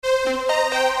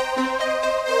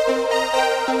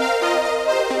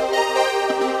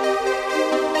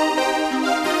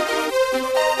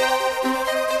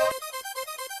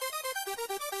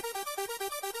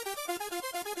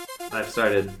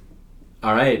started.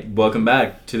 All right, welcome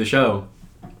back to the show.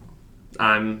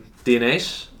 I'm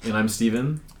Dinesh. And I'm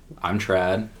Steven. I'm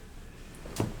Trad.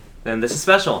 And this is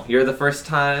special. You're the first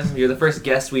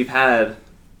guest we've had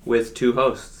with two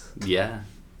hosts. Yeah,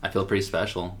 I feel pretty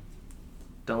special.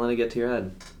 Don't let it get to your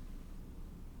head.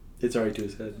 It's already to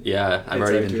his head. Yeah, I've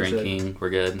already been drinking.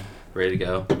 We're good. Ready to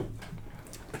go.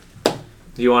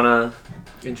 Do you want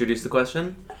to introduce the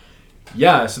question?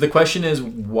 Yeah, so the question is,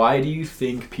 why do you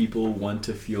think people want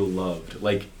to feel loved?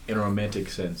 Like, in a romantic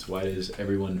sense, why does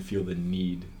everyone feel the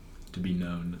need to be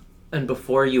known? And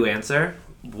before you answer,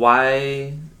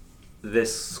 why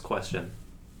this question?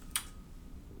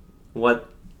 What?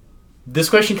 This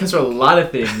question comes from a lot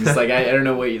of things. Like, I don't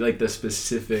know what you, like, the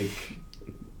specific...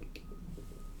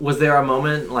 Was there a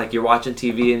moment, like, you're watching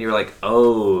TV and you're like,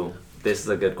 oh, this is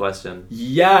a good question?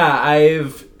 Yeah,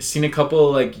 I've seen a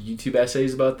couple, like, YouTube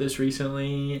essays about this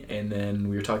recently, and then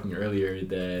we were talking earlier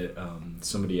that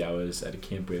somebody I was at a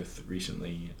camp with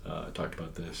recently talked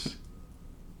about this.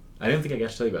 I didn't think I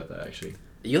got to tell you about that, actually.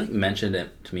 You mentioned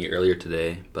it to me earlier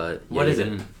today, but... What is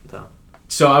it, though?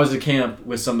 So I was at camp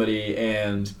with somebody,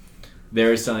 and they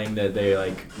were saying that they,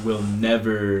 like, will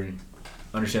never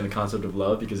understand the concept of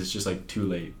love because it's just, like, too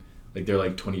late. Like, they're,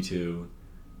 like, 22.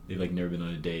 They've, like, never been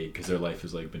on a date because their life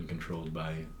has, like, been controlled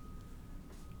by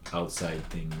outside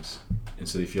things. And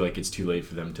so they feel like it's too late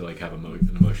for them to, like, have an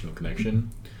emotional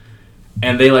connection.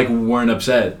 And they, like, weren't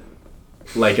upset,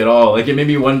 like, at all. Like, it made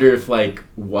me wonder if, like,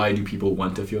 why do people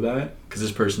want to feel that? Because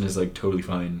this person is, like, totally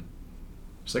fine.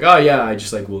 It's like, oh, yeah, I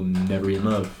just, like, will never be in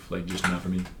love. Like, just not for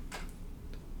me.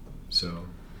 So.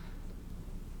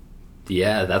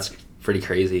 Yeah, that's pretty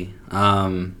crazy. I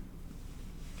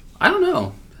don't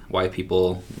know why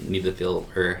people need to feel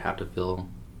or have to feel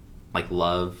like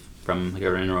love from like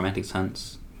in a romantic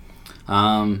sense.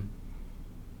 I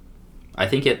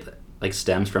think it like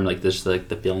stems from like this like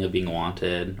the feeling of being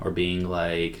wanted or being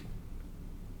like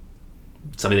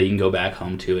somebody that you can go back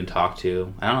home to and talk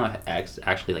to. I don't know if it's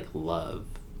actually like love.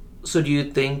 So do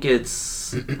you think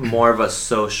it's more of a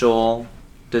social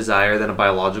desire than a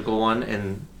biological one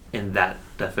in that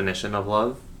definition of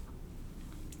love?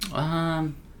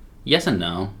 Yes and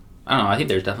no. I don't know. I think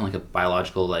there's definitely like a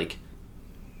biological, like,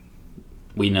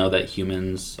 we know that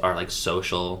humans are like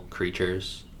social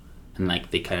creatures and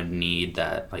like they kind of need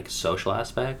that like social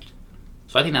aspect.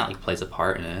 So I think that like plays a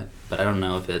part in it, but I don't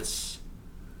know if it's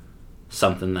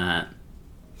something that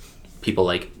people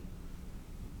like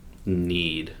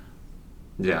need.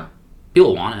 Yeah.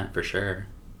 People want it for sure.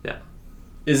 Yeah.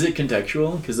 Is it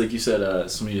contextual? Because, like you said,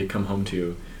 somebody to come home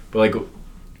to. But, like,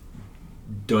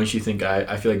 don't you think...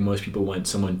 I feel like most people want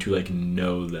someone to, like,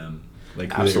 know them.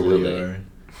 Like, who Absolutely. they really are.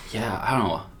 Yeah, I don't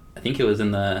know. I think it was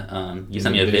in the... you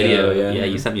sent me a video. Yeah,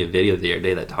 you sent me a video the other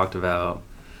day that talked about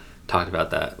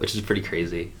that, which is pretty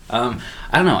crazy. I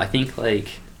don't know. I think, like,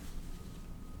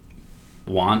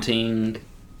 wanting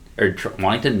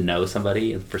to know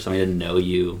somebody and for somebody to know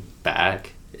you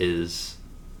back is...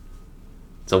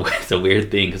 It's a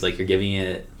weird thing because, like, you're giving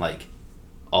it, like,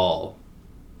 all.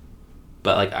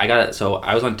 But, like, so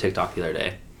I was on TikTok the other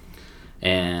day,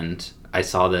 and I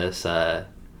saw this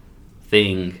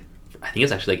thing. I think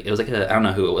it's actually, like, it was, like, I don't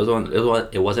know who it was.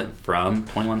 It wasn't from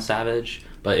 21 Savage,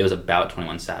 but it was about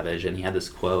 21 Savage, and he had this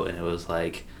quote, and it was,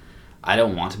 like, I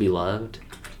don't want to be loved.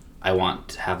 I want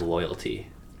to have loyalty,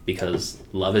 because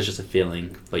love is just a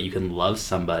feeling, but you can love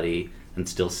somebody and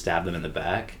still stab them in the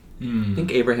back. I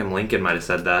think Abraham Lincoln might have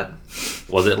said that.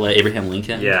 Was it like Abraham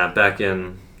Lincoln? Yeah, back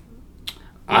in...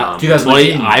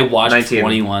 2019. I watched 19.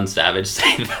 21 Savage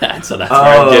say that, so that's where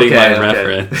I'm getting my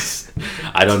reference.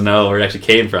 I don't know where it actually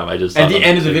came from. I just saw At the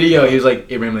end of the video, he was like,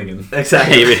 Abraham Lincoln.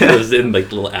 Exactly. it was in like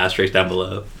the little asterisk down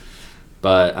below.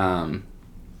 But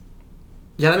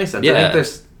yeah, that makes sense. Yeah. I think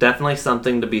there's definitely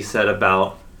something to be said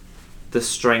about the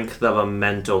strength of a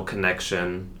mental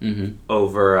connection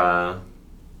over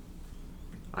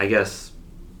I guess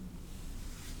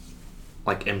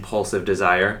like impulsive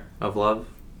desire of love.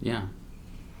 Yeah.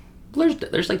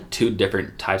 There's like two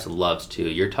different types of loves too.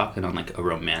 You're talking on like a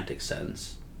romantic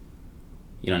sense.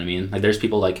 You know what I mean? Like there's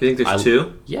people like... You think there's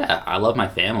two? Yeah, I love my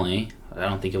family. I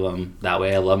don't think of them that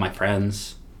way. I love my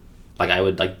friends. Like I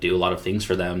would like do a lot of things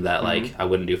for them that like I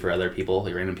wouldn't do for other people,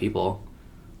 like random people.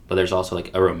 But there's also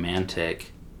like a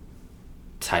romantic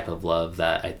type of love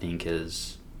that I think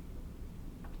is,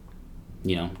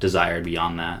 you know, desired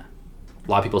beyond that. A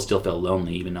lot of people still feel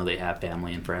lonely even though they have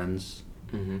family and friends.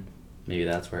 Maybe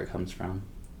that's where it comes from.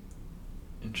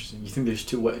 Interesting. You think there's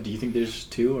two? What do you think there's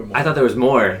two or more? I thought there was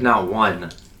more, not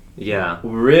one. Yeah.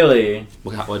 Really?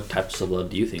 What types of love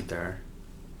do you think there are?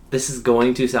 This is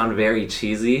going to sound very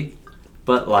cheesy,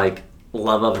 but like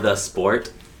love of the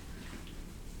sport,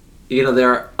 you know, there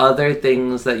are other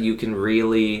things that you can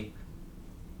really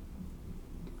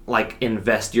like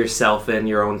invest yourself in,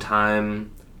 your own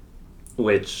time,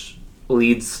 which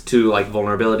leads to like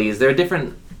vulnerabilities. There are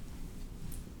different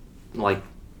like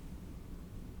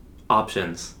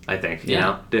options, I think, you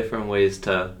know, different ways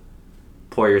to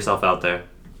pour yourself out there.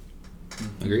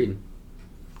 Agreed.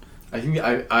 I think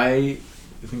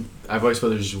I've always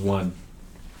felt there's just one.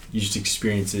 You just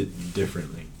experience it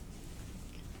differently.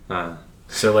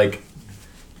 So like,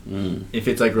 if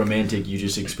it's like romantic, you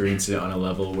just experience it on a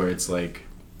level where it's like,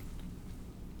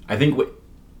 I think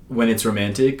when it's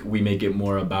romantic, we make it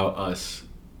more about us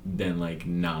than like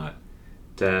not.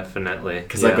 Definitely.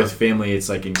 Because like with family, it's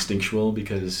like instinctual,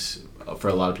 because for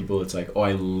a lot of people, it's like, oh,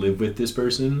 I live with this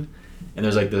person. And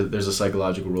there's like there's a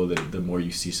psychological rule that the more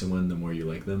you see someone, the more you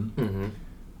like them. Mm-hmm.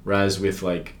 Whereas with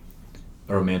like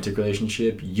a romantic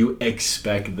relationship, you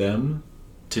expect them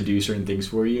to do certain things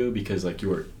for you because like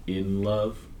you are in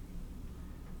love.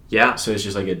 Yeah. So it's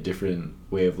just like a different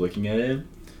way of looking at it,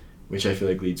 which I feel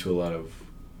like leads to a lot of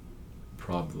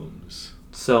problems.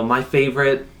 So my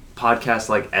favorite podcast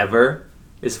like ever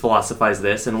is Philosophize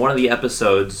This, and one of the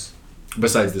episodes...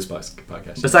 Besides this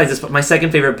podcast. Besides this, my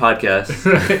second favorite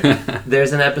podcast,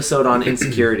 there's an episode on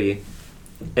insecurity,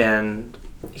 and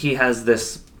he has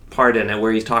this part in it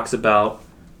where he talks about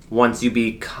once you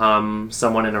become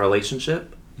someone in a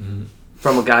relationship,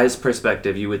 from a guy's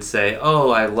perspective, you would say, oh,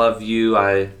 I love you,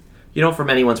 from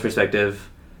anyone's perspective,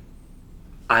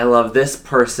 I love this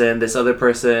person, this other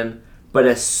person, but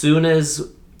as soon as,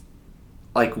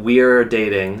 like, we're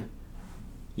dating,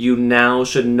 you now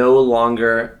should no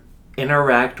longer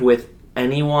interact with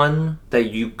anyone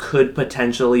that you could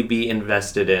potentially be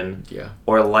invested in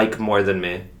or like more than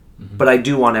me. Mm-hmm. But I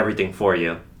do want everything for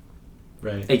you.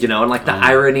 Right. And, and like the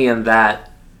irony in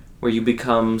that, where you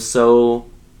become so,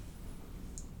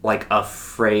 like,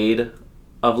 afraid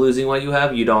of losing what you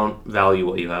have, you don't value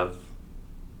what you have.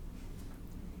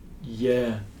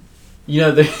 Yeah.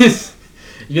 There's...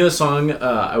 the song,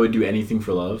 I Would Do Anything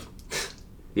for Love?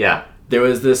 Yeah. There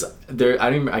was this, I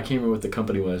can't remember what the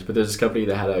company was, but there's this company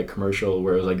that had a commercial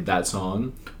where it was like that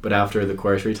song, but after the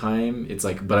chorus time, it's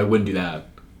like, but I wouldn't do that.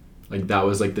 Like, that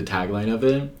was like the tagline of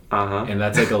it. Uh-huh. And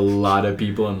that's like a lot of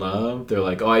people in love. They're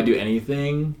like, oh, I'd do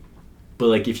anything, but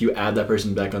like if you add that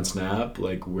person back on Snap,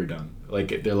 like we're done.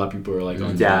 Like there are a lot of people who are like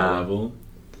on that level,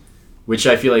 which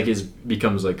I feel like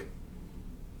becomes like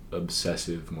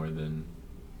obsessive more than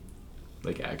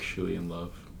like actually in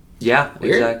love. Yeah,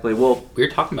 exactly. Well, we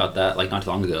were talking about that like not too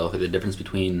long ago, like the difference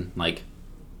between like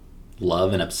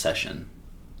love and obsession.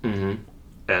 Mm-hmm.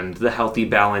 And the healthy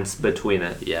balance between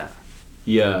it. Yeah.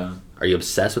 Yeah. Are you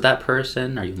obsessed with that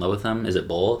person? Are you in love with them? Is it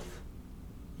both?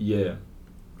 Yeah.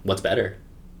 What's better?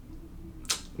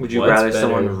 Would you rather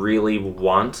someone really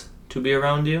want to be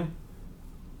around you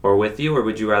or with you, or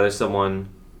would you rather someone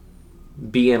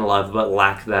be in love but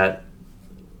lack that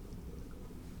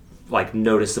like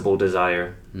noticeable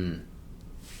desire,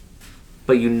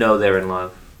 but they're in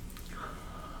love?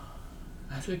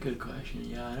 That's a good question.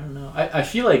 Yeah, I don't know. I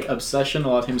feel like obsession a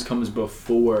lot of times comes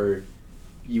before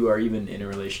you are even in a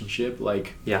relationship.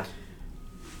 Like,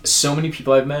 so many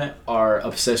people I've met are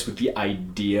obsessed with the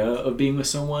idea of being with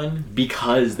someone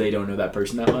because they don't know that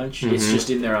person that much. Mm-hmm. It's just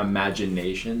in their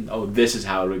imagination. Oh, this is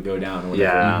how it would go down, or whatever.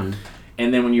 Yeah. Mm-hmm.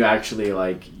 And then when you actually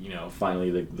like,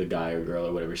 finally the guy or girl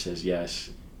or whatever says yes,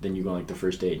 then you go on like the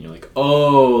first date and you're like,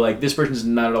 oh, like this person's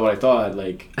not at all what I thought.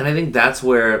 Like, and I think that's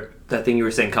where that thing you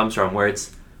were saying comes from, where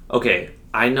it's, okay,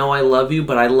 I know I love you,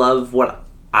 but I love what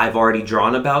I've already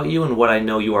drawn about you and what I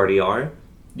know you already are.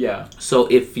 Yeah. So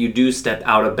if you do step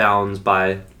out of bounds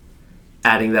by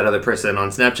adding that other person on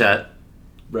Snapchat,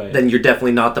 right, then you're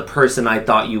definitely not the person I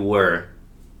thought you were.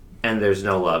 And there's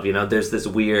no love, There's this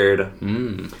weird...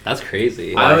 that's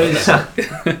crazy. I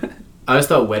always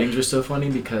thought weddings were so funny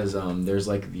because there's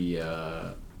like the...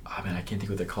 I can't think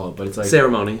what they're called, but it's like...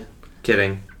 Ceremony.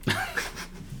 Kidding.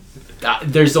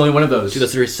 There's only one of those. Dude,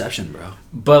 that's the reception, bro.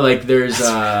 But like there's...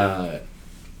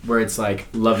 where it's like,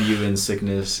 love you in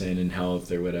sickness and in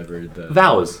health or whatever. The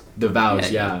vows. The vows,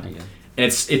 yeah. And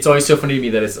it's always so funny to me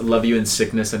that it's love you in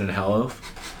sickness and in health.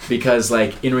 Because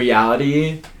like in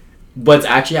reality... what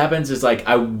actually happens is like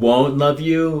I won't love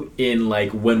you in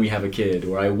like when we have a kid,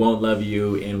 or I won't love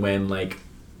you in when like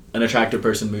an attractive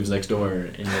person moves next door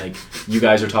and like you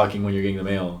guys are talking when you're getting the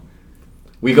mail.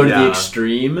 We go to the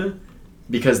extreme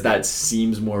because that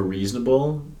seems more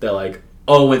reasonable, that like,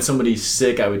 oh, when somebody's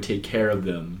sick I would take care of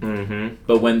them. Mm-hmm.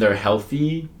 But when they're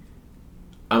healthy,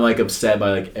 I'm like upset by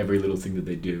like every little thing that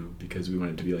they do because we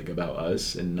want it to be like about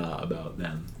us and not about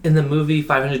them. In the movie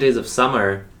 500 Days of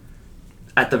Summer,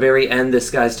 at the very end, this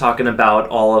guy's talking about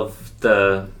all of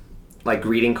the like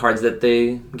greeting cards that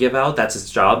they give out. That's his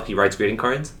job. He writes greeting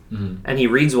cards. Mm-hmm. And he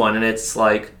reads one, and it's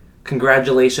like,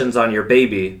 congratulations on your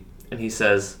baby. And he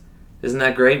says, isn't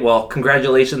that great? Well,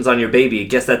 congratulations on your baby.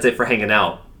 Guess that's it for hanging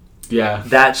out. Yeah.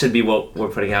 That should be what we're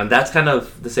putting out. And that's kind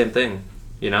of the same thing.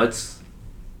 You know, it's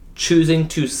choosing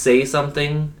to say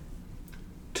something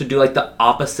to do like the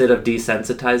opposite of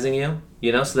desensitizing you,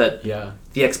 you know, so that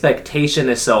the expectation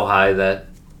is so high that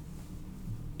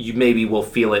you maybe will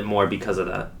feel it more because of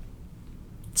that.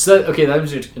 So, okay, that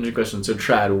was an interesting question. So,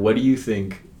 Trad, what do you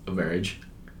think of marriage?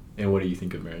 And what do you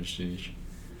think of marriage, Janish?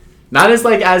 Not as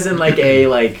like, as in like a,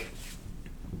 like,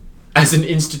 as an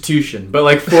institution, but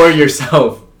like for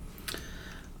yourself.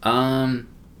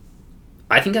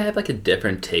 I think I have like a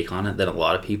different take on it than a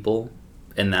lot of people.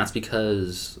 And that's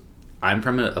because I'm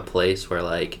from a place where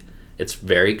like it's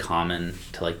very common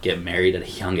to like get married at a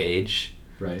young age.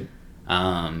 Right.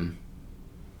 I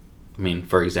mean,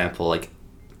 for example, like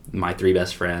my 3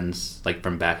 best friends, like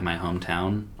from back in my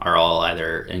hometown, are all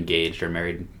either engaged or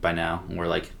married by now. We're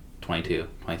like 22,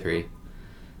 23.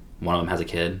 One of them has a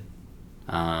kid.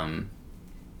 And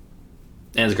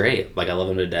it's great. Like I love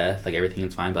them to death. Like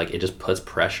everything's fine, but like it just puts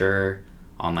pressure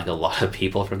on like a lot of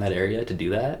people from that area to do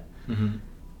that. Mm-hmm.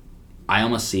 I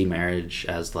almost see marriage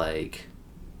as like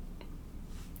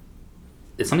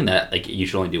it's something that like you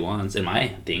should only do once. In my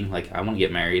thing, like I want to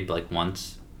get married like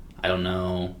once. I don't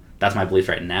know. That's my belief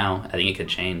right now. I think it could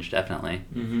change definitely.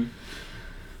 Mm-hmm.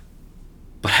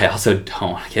 But I also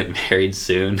don't want to get married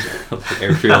soon. Like I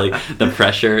really, the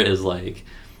pressure is like,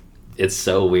 it's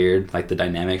so weird. Like the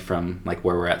dynamic from like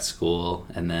where we're at school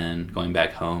and then going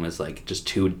back home is like just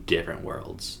 2 different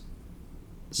worlds.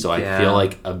 So I feel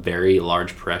like a very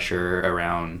large pressure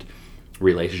around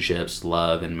relationships,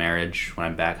 love, and marriage when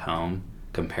I'm back home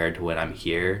compared to when I'm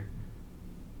here.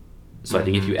 So I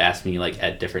think if you asked me like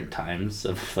at different times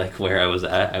of like where I was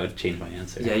at, I would change my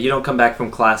answer. Yeah, you don't come back from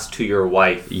class to your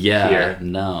wife here.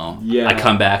 No. Yeah. I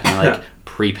come back and like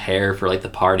prepare for like the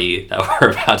party that we're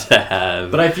about to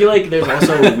have. But I feel like there's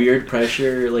also a weird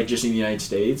pressure like just in the United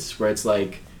States where it's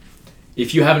like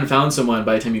if you haven't found someone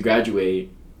by the time you graduate,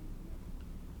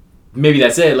 maybe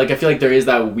that's it. Like I feel like there is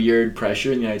that weird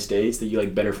pressure in the United States that you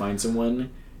like better find someone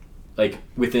like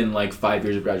within like 5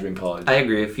 years of graduating college. I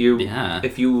agree. If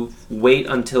you wait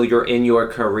until you're in your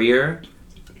career,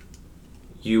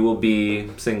 you will be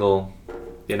single,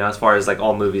 you know, as far as like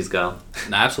all movies go.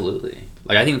 Absolutely.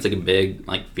 Like I think it's like a big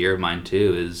like fear of mine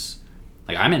too is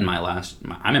like I'm in my last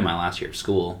year of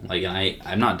school. Like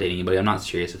I'm not dating anybody. I'm not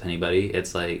serious with anybody.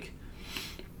 It's like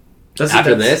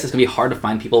after this it's gonna be hard to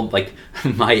find people like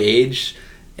my age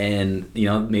and you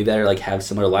know maybe that are like have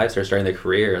similar lives or starting their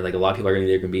career. Like a lot of people are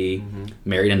either gonna be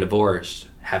married and divorced,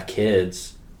 have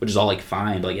kids, which is all like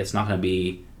fine, but like it's not gonna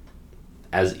be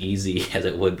as easy as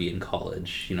it would be in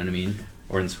college, you know what I mean,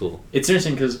 or in school. It's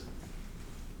interesting because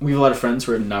we have a lot of friends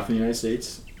who are not from the United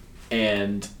States,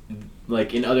 and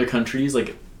like in other countries,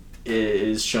 like it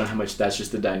is shown how much that's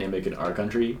just the dynamic in our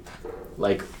country.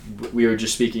 Like we were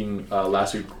just speaking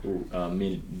last week. Me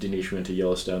and Dinesh went to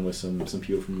Yellowstone with some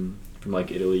people from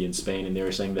like Italy and Spain, and they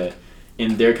were saying that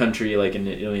in their country, like in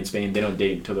Italy and Spain, they don't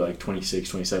date until they're like 26,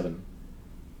 27,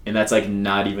 and that's like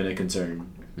not even a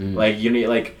concern. Like you need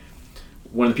like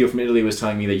one of the people from Italy was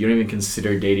telling me that you don't even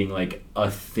consider dating like a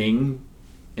thing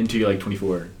until you're like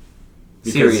 24.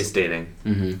 Serious dating.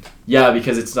 Mm-hmm. Yeah,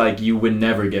 because it's like you would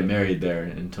never get married there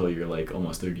until you're like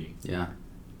almost 30. Yeah.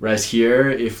 Whereas here,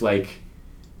 if like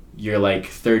you're like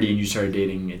 30 and you start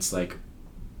dating, it's like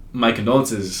my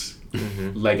condolences.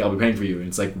 Like I'll be praying for you. And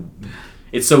it's like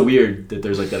it's so weird that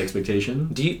there's like that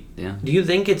expectation. Do you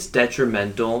think it's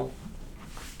detrimental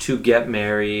to get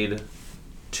married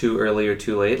too early or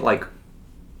too late? Like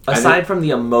aside from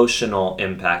the emotional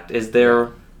impact, is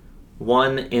there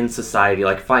one in society,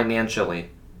 like financially,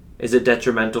 is it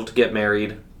detrimental to get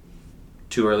married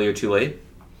too early or too late?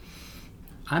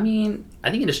 I mean,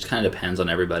 I think it just kind of depends on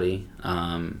everybody.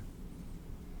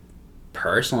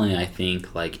 Personally, I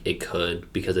think like it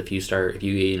could, because if you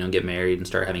get married and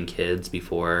start having kids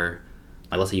before,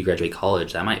 like let's say you graduate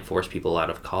college, that might force people out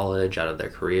of college, out of their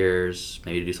careers,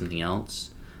 maybe to do something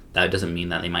else. That doesn't mean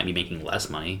that they might be making less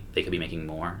money. They could be making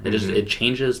more. It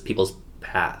changes people's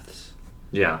paths.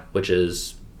 Yeah. Which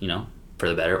is, you know, for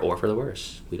the better or for the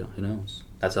worse. Who knows?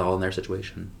 That's all in their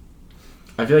situation.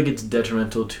 I feel like it's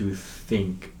detrimental to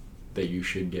think that you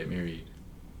should get married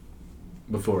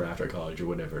before or after college or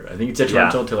whatever. I think it's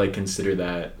detrimental to like consider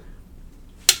that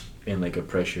in like a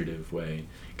pressurative way.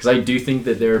 Because I do think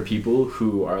that there are people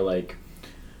who are like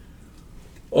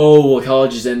oh, well,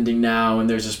 college is ending now, and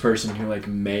there's this person who like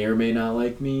may or may not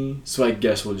like me, so I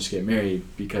guess we'll just get married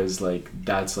because like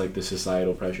that's like the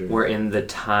societal pressure. We're in the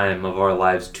time of our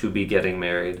lives to be getting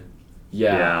married.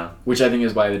 Yeah. Which I think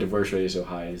is why the divorce rate is so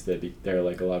high, is that there are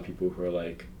like a lot of people who are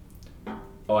like,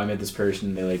 oh, I met this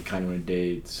person, they like kind of want to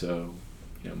date, so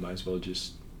might as well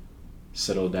just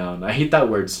settle down. I hate that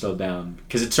word, settle down,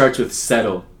 because it starts with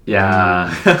settle.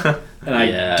 Yeah. And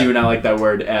I do not like that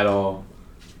word at all.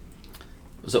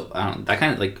 So that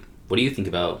kind of like, what do you think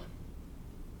about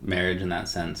marriage in that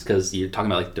sense? Because you're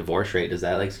talking about like divorce rate. Does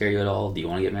that like scare you at all? Do you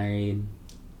want to get married?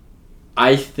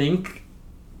 I think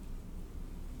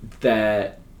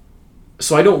that,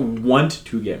 so I don't want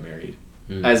to get married,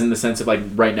 as in the sense of like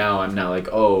right now I'm not like,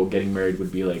 oh, getting married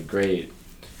would be like great,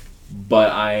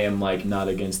 but I am like not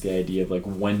against the idea of like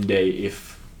one day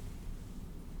if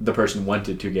the person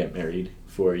wanted to get married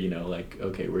for like,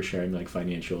 okay, we're sharing like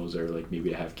financials or like maybe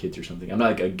to have kids or something. I'm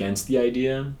not like against the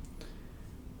idea,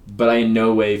 but I in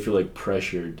no way feel like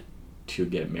pressured to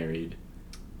get married.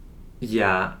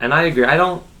 Yeah, and I agree. I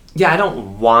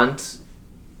don't want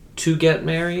to get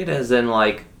married as in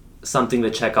like something to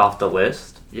check off the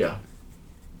list. Yeah.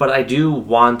 But I do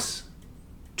want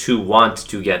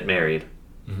to get married.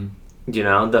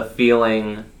 Mm-hmm. The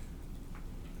feeling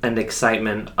and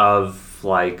excitement of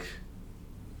like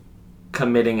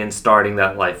committing and starting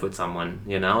that life with someone,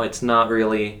 it's not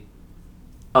really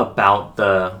about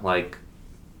the like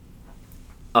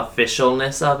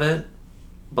officialness of it,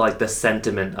 but like the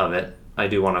sentiment of it I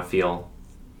do want to feel.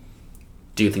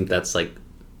 Do you think that's like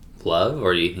love,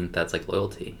 or do you think that's like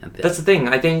loyalty? That's the thing.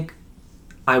 I think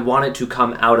I want it to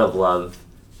come out of love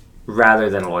rather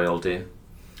than loyalty,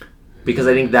 because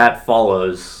I think that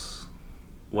follows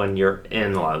when you're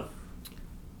in love.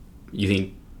 You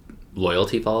think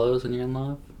loyalty follows when you're in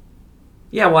love?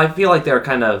 Yeah, well, I feel like they're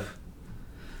kind of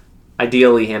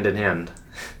ideally hand in hand.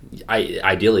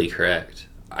 Ideally correct.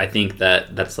 I think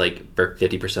that's like for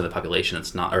 50% of the population,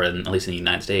 it's not, or at least in the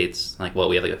United States, like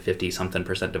we have like a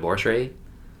 50-something% divorce rate.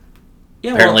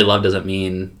 Yeah. Apparently, love doesn't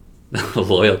mean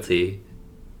loyalty.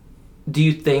 Do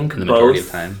you think in the majority both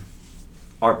of time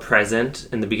are present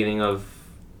in the beginning of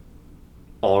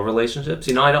all relationships?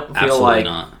 I don't feel Absolutely like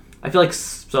not. I feel like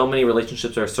so many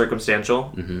relationships are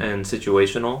circumstantial and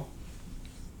situational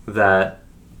that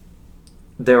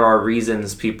there are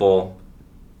reasons people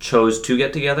chose to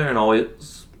get together and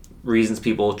always reasons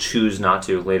people choose not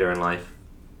to later in life.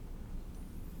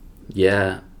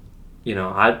 Yeah.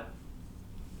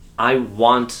 I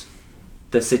want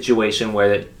the situation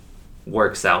where it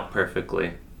works out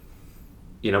perfectly.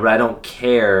 But I don't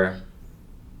care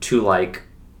to like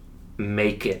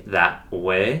make it that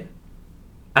way.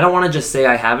 I don't want to just say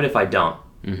I have it if I don't.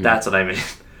 Mm-hmm. That's what I mean.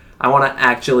 I want to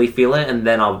actually feel it, and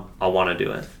then I'll want to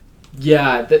do it.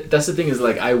 Yeah, that's the thing, is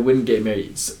like I wouldn't get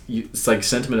married. It's like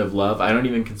sentiment of love. I don't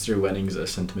even consider weddings a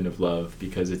sentiment of love,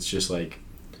 because it's just like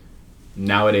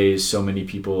nowadays so many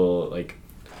people like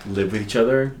live with each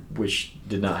other, which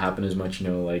did not happen as much,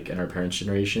 like in our parents'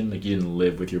 generation. Like you didn't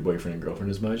live with your boyfriend and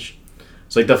girlfriend as much.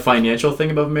 So like the financial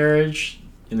thing about marriage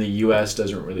in the U.S.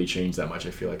 doesn't really change that much,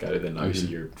 I feel like, other than obviously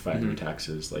you're filing your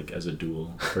taxes like as a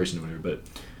dual person or whatever. But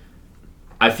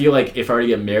I feel like if I were to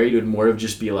get married, it would more of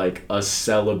just be like a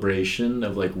celebration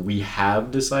of like we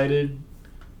have decided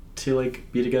to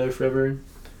like be together forever.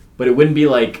 But it wouldn't be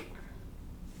like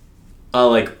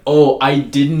oh, I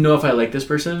didn't know if I like this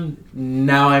person,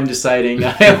 now I'm deciding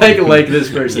I like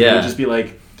this person. Yeah. It would just be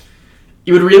like,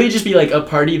 it would really just be like a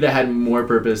party that had more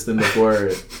purpose than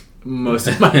before most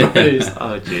of my parties.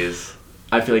 Oh jeez.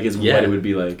 I feel like it's what it would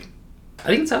be like. I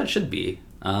think that's how it should be.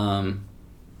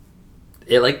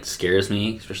 It like scares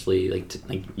me, especially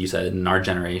like you said, in our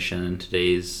generation,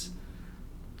 today's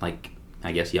like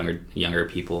I guess younger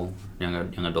people,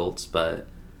 young adults, but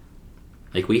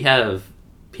like we have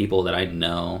people that I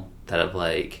know that have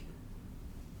like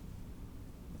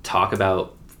talk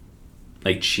about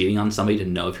like cheating on somebody to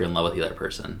know if you're in love with the other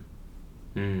person.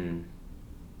 And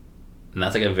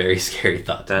that's like a very scary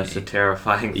thought to That's me. a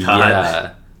terrifying thought.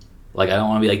 Yeah. Like I don't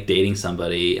want to be like dating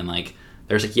somebody and like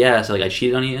there's like, yeah, so like I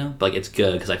cheated on you, but like it's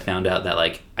good because I found out that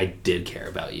like I did care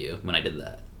about you when I did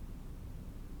that.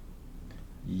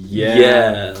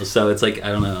 Yeah. So it's like, I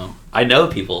don't know. I know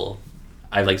people.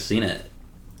 I've like seen it.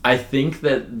 I think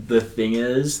that the thing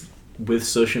is, with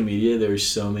social media, there's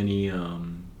so many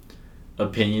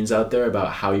opinions out there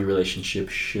about how your relationship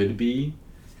should be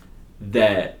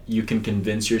that you can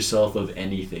convince yourself of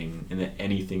anything, and that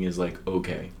anything is like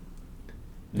okay.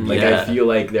 Like I feel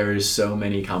like there is so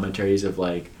many commentaries of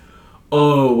like,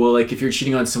 oh well, like if you're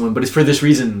cheating on someone, but it's for this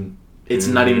reason, it's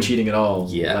not even cheating at all.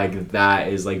 Yeah. Like, that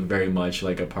is, like, very much,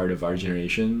 like, a part of our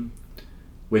generation.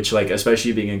 Which, like,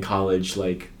 especially being in college,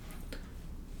 like,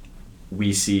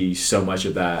 we see so much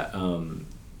of that.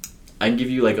 I can give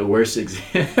you, like, a worse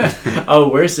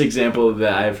example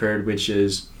that I've heard, which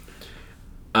is,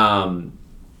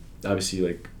 obviously,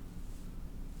 like,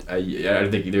 I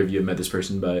don't think either of you have met this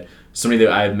person, but somebody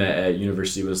that I've met at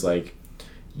university was like,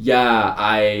 yeah,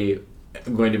 I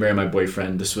am going to marry my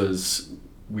boyfriend.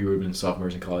 We were in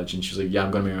sophomores in college, and she was like, yeah,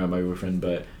 I'm going to marry my boyfriend,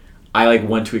 but I, like,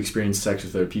 want to experience sex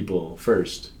with other people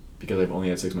first because I've only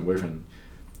had sex with my boyfriend.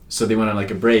 So they went on,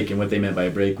 like, a break, and what they meant by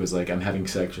a break was, like, I'm having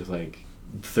sex with, like,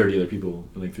 30 other people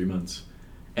in, like, 3 months.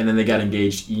 And then they got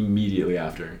engaged immediately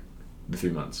after the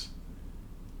 3 months.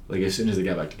 Like, as soon as they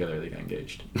got back together, they got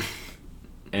engaged.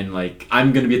 And, like,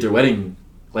 I'm going to be at their wedding.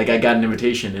 Like, I got an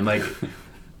invitation, and, like,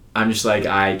 I'm just like,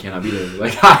 I cannot be there.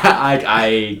 Like,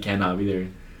 I cannot be there.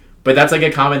 But that's, like,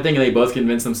 a common thing, and they both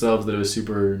convinced themselves that it was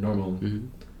super normal. Mm-hmm.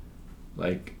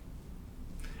 Like,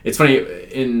 it's funny,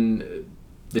 in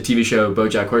the TV show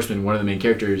BoJack Horseman, one of the main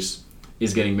characters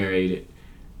is getting married,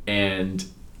 and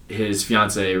his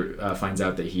fiance finds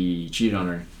out that he cheated on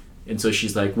her. And so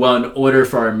she's like, well, in order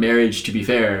for our marriage to be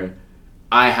fair,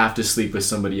 I have to sleep with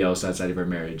somebody else outside of our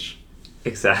marriage.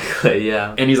 Exactly,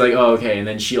 yeah. And he's like, oh, okay. And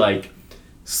then she, like,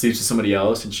 sleeps with somebody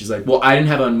else, and she's like, well, I didn't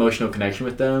have an emotional connection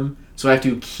with them, so I have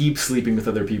to keep sleeping with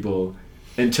other people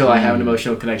until I have an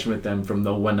emotional connection with them from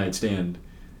the one night stand.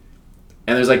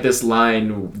 And there's, like, this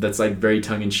line that's, like, very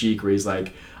tongue-in-cheek where he's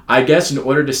like, I guess in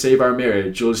order to save our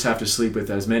marriage, you'll just have to sleep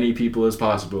with as many people as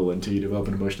possible until you develop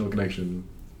an emotional connection.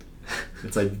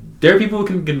 It's like, there are people who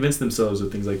can convince themselves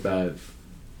of things like that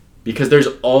because there's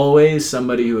always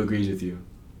somebody who agrees with you.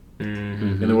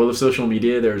 Mm-hmm. In the world of social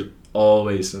media, there's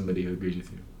always somebody who agrees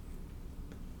with you.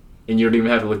 And you don't even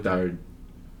have to look that hard.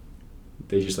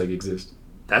 They just, like, exist.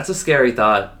 That's a scary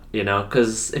thought, you know,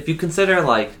 because if you consider,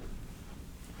 like,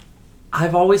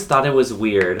 I've always thought it was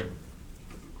weird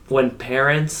when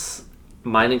parents,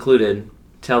 mine included,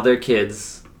 tell their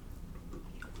kids,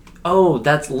 oh,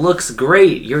 that looks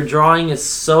great. Your drawing is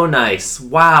so nice.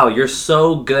 Wow, you're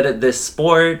so good at this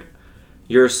sport.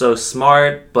 You're so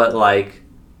smart. But, like,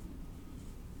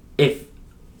 if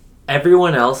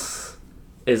everyone else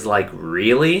is like,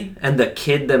 really? And the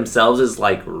kid themselves is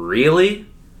like, really?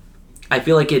 I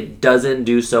feel like it doesn't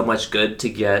do so much good to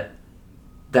get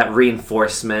that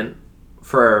reinforcement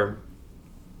for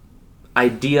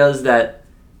ideas that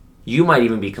you might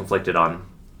even be conflicted on.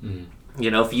 Mm.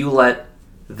 You know, if you let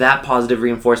that positive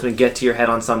reinforcement get to your head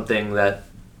on something that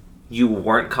you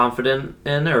weren't confident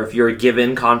in, or if you're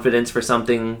given confidence for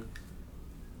something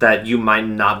that you might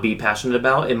not be passionate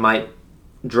about, it might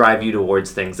drive you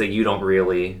towards things that you don't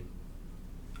really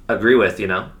agree with, you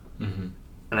know? Mm-hmm.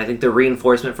 And I think the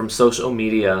reinforcement from social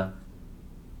media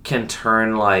can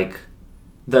turn, like,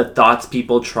 the thoughts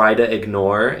people try to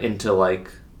ignore into, like,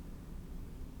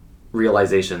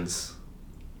 realizations.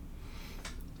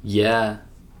 Yeah.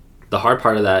 The hard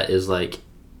part of that is, like,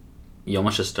 you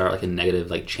almost just start, like, a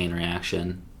negative, like, chain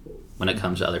reaction when it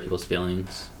comes to other people's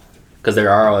feelings. Because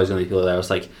there are always going to be people that are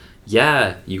like,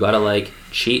 yeah, you got to, like,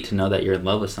 cheat to know that you're in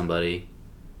love with somebody.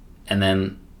 And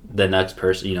then the next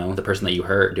person, you know, the person that you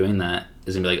hurt doing that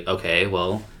is going to be like, okay,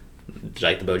 well,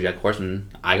 like the BoJack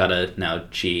Horseman, I got to now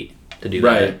cheat to do that.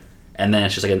 Right. And then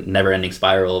it's just, like, a never-ending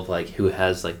spiral of, like, who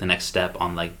has, like, the next step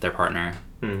on, like, their partner.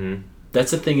 Mm-hmm.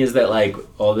 That's the thing, is that, like,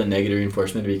 all the negative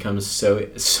reinforcement becomes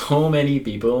so many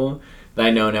people that I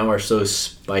know now are so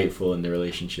spiteful in their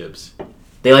relationships.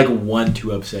 They, like, want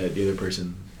to upset the other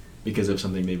person because of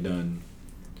something they've done,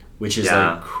 which is,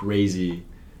 like, crazy.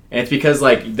 And it's because,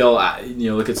 like, they'll,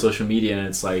 you know, look at social media and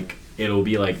it's like, it'll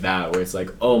be like that, where it's like,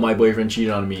 oh, my boyfriend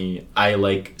cheated on me. I,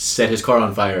 like, set his car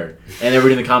on fire. And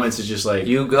everybody in the comments is just like,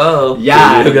 You go.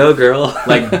 yeah, You go, girl.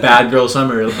 like, bad girl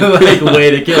summer, like,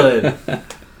 way to kill it.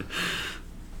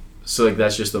 So, like,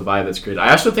 that's just the vibe that's created.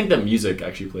 I also think that music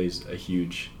actually plays a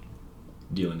huge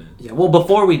deal in it. Yeah, well,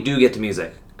 before we do get to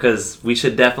music, because we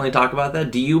should definitely talk about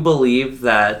that, do you believe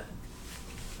that,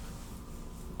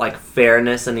 like,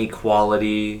 fairness and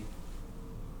equality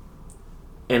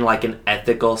in, like, an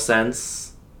ethical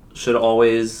sense should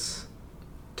always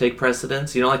take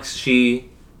precedence? You know, like, she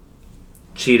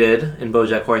cheated in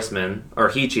BoJack Horseman, or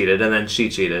he cheated and then she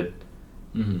cheated.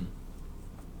 Mm-hmm.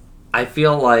 I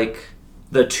feel like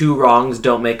the two wrongs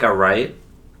don't make a right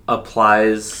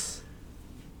applies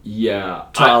Yeah.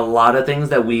 to a lot of things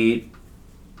that we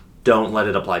don't let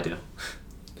it apply to.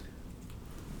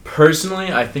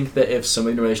 Personally, I think that if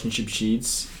somebody in a relationship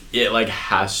cheats, it, like,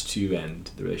 has to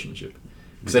end the relationship.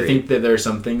 Because I think that there are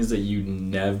some things that you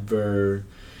never...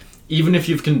 even if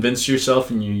you've convinced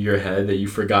yourself in your head that you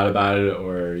forgot about it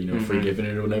or, forgiven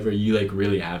it or whatever, you, like,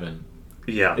 really haven't.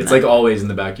 Yeah. It's, like, always in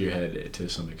the back of your head to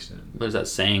some extent. There's that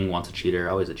saying, once a cheater,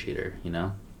 always a cheater, you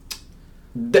know?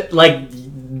 Like,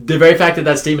 the very fact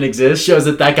that statement exists shows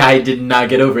that guy did not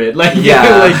get over it. Like,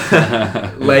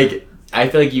 yeah. like, I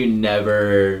feel like you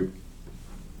never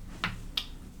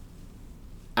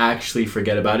actually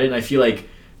forget about it. And I feel like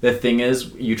the thing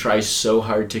is, you try so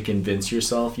hard to convince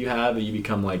yourself you have, and you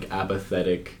become, like,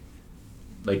 apathetic,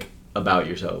 like, about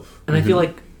yourself. And I feel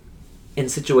like in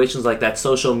situations like that,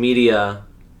 social media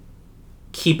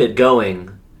keep it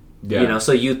going. Yeah.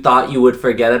 So you thought you would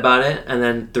forget about it, and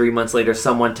then 3 months later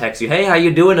someone texts you, hey, how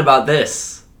you doing about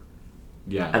this?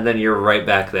 Yeah. And then you're right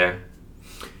back there.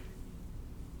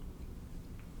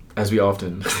 As we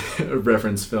often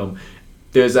reference film,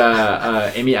 there's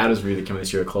a Amy Adams movie that came out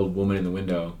this year called Woman in the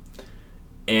Window,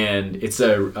 and it's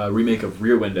a remake of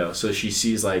Rear Window. So she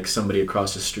sees, like, somebody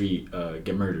across the street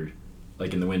get murdered,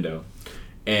 like, in the window,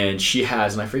 and she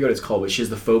has, and I forget what it's called, but she has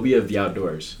the phobia of the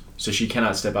outdoors. So she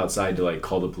cannot step outside to, like,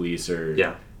 call the police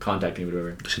or contact anybody or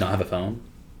whatever. Does she not have a phone?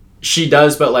 She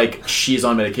does, but, like, she's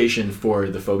on medication for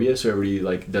the phobia, so everybody,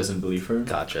 like, doesn't believe her.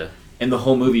 Gotcha. And the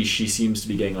whole movie, she seems to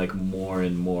be getting, like, more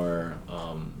and more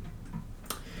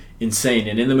insane.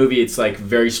 And in the movie, it's, like,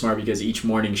 very smart because each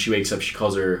morning she wakes up, she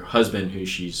calls her husband, who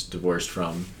she's divorced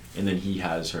from, and then he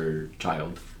has her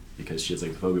child because she has,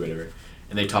 like, the phobia or whatever.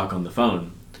 And they talk on the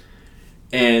phone.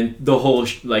 And the whole,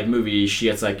 like, movie, she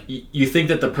gets, like... You think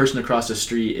that the person across the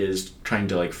street is trying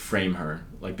to, like, frame her.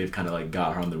 Like, they've kind of, like,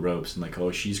 got her on the ropes and, like,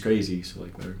 oh, she's crazy, so,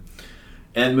 like, whatever.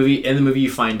 And in the movie, you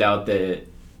find out that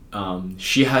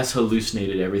she has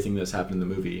hallucinated everything that's happened in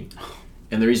the movie.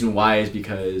 And the reason why is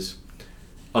because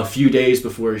a few days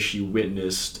before she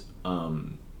witnessed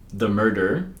the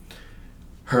murder,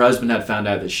 her husband had found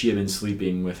out that she had been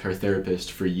sleeping with her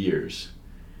therapist for years.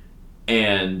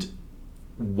 And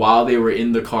while they were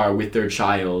in the car with their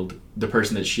child, the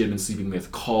person that she had been sleeping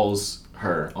with calls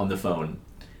her on the phone.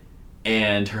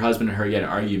 And her husband and her get an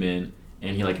argument,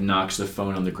 and he, like, knocks the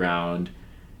phone on the ground.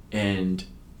 And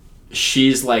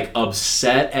she's, like,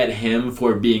 upset at him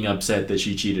for being upset that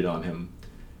she cheated on him.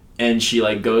 And she,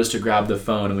 like, goes to grab the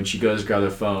phone, and when she goes to grab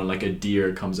the phone, like, a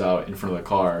deer comes out in front of the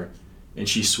car, and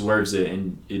she swerves it,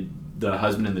 and the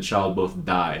husband and the child both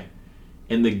die.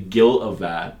 And the guilt of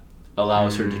that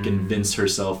allows her to convince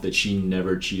herself that she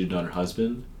never cheated on her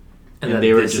husband, and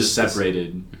they were just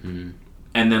separated.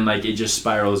 And then, like, it just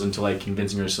spirals into, like,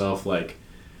 convincing herself, like,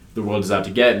 the world is out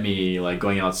to get me, like,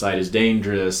 going outside is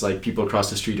dangerous, like, people across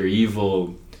the street are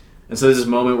evil. And so there's this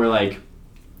moment where, like,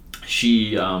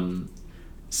 she finds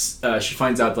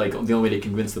out, like, the only way to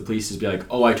convince the police is be like,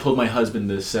 oh, I told my husband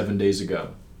this 7 days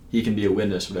ago, he can be a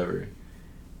witness, whatever.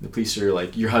 The police are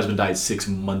like, your husband died 6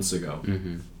 months ago.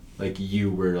 Like,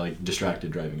 you were, like,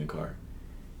 distracted driving a car.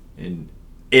 And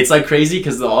it's, like, crazy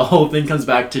because the whole thing comes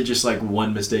back to just, like,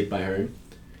 one mistake by her.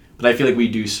 But I feel like we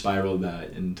do spiral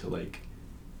that into, like,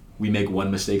 we make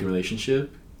one mistake in a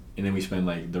relationship, and then we spend,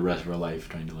 like, the rest of our life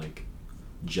trying to, like,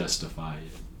 justify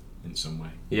it in some way.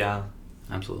 Yeah.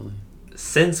 Absolutely.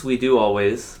 Since we do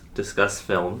always discuss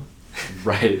film,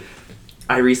 Right.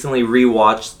 I recently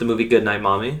rewatched the movie Goodnight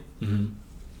Mommy, Mm-hmm.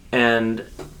 and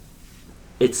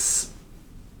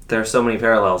there are so many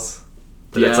parallels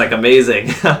that it's, Yeah. like, amazing.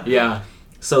 Yeah.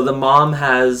 So the mom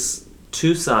has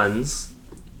 2 sons,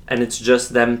 and it's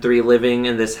just them 3 living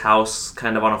in this house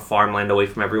kind of on a farmland away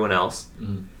from everyone else.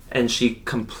 Mm-hmm. And she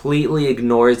completely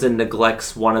ignores and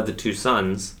neglects one of the 2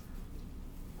 sons.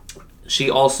 She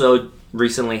also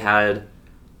recently had,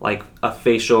 like, a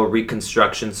facial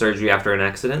reconstruction surgery after an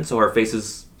accident, so her face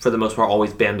is, for the most part,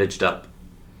 always bandaged up.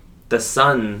 The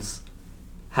sons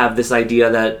have this idea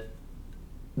that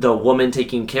the woman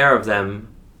taking care of them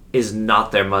is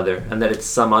not their mother, and that it's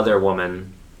some other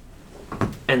woman.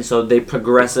 And so they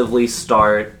progressively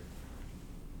start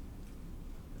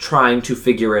trying to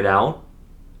figure it out,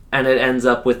 and it ends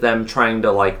up with them trying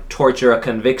to, like, torture a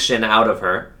conviction out of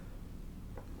her.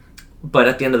 But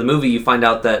at the end of the movie, you find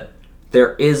out that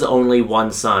there is only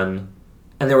one son,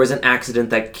 and there was an accident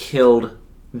that killed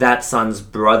that son's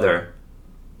brother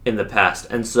in the past.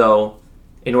 And so,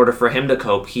 in order for him to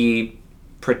cope, he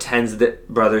pretends that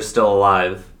brother's still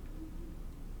alive.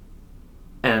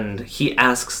 And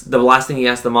the last thing he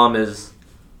asks the mom is,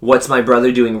 what's my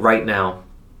brother doing right now?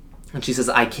 And she says,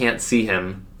 I can't see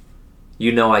him.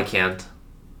 You know I can't.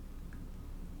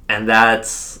 And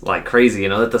that's, like, crazy,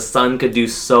 that the son could do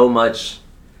so much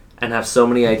and have so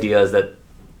many ideas that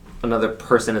another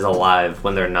person is alive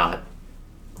when they're not.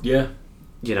 Yeah.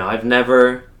 I've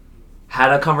never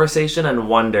had a conversation and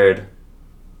wondered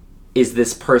is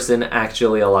this person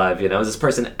actually alive? Is this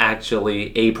person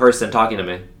actually a person talking to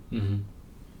me? Mm-hmm.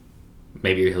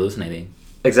 Maybe you're hallucinating.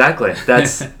 Exactly.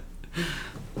 That's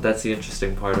the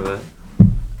interesting part of it.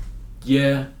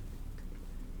 Yeah.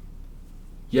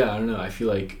 Yeah, I don't know. I feel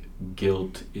like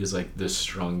guilt is like the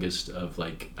strongest of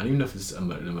like, I don't even know if it's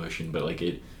an emotion, but like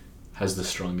it has the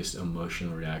strongest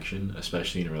emotional reaction,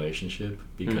 especially in a relationship,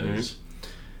 because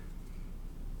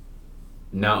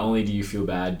not only do you feel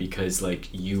bad because like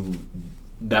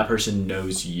that person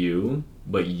knows you,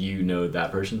 but you know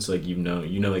that person, so like you know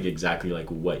like exactly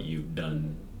like what you've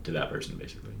done to that person,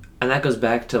 basically. And that goes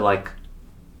back to like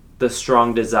the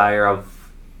strong desire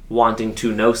of wanting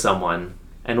to know someone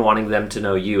and wanting them to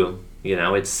know you.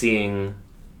 It's seeing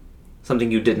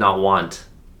something you did not want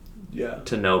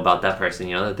to know about that person,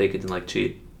 that they could like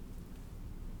cheat.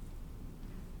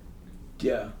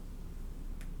 Yeah.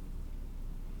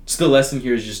 So the lesson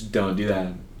here is just don't do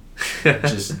that.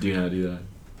 Just do not do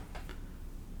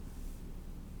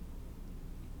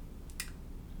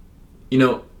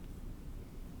that.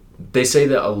 They say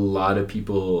that a lot of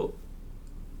people,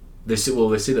 they say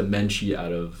that men cheat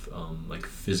out of like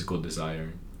physical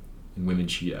desire, and women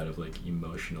cheat out of like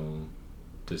emotional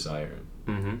desire.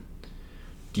 Mm-hmm.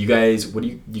 Do you guys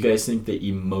think that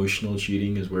emotional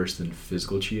cheating is worse than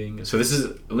physical cheating? So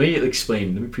let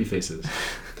me preface this.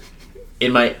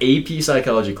 In my AP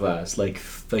psychology class, like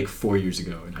 4 years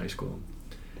ago in high school,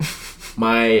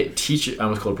 my teacher, I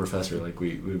almost called professor, like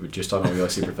we were just talking about, we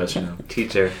always say professor now.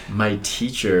 Teacher. My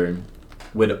teacher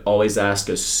would always ask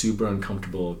a super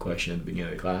uncomfortable question at the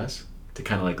beginning of the class to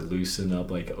kind of like loosen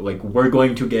up, like we're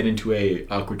going to get into a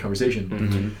awkward conversation.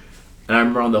 Mm-hmm. And I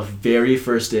remember on the very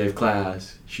first day of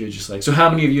class, she was just like, so how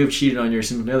many of you have cheated on your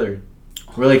significant other?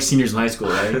 We're like seniors in high school,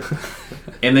 right?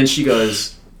 And then she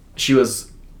was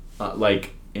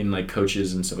like in like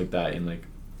coaches and stuff like that, and like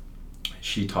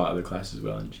she taught other classes as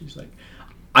well, and she's like,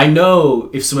 I know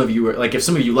if some of you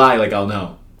lie, like I'll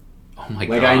know. Oh my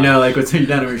god. Like I know like what's you've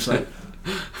done, and we're just like,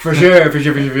 for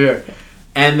sure.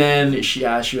 And then she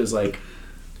was like,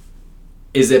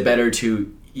 is it better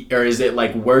to, or is it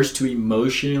like worse to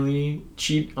emotionally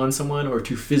cheat on someone or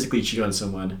to physically cheat on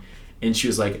someone? And she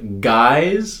was like,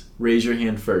 guys, raise your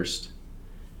hand first.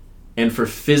 And for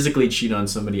physically cheat on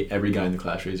somebody, every guy in the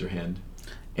class raise their hand.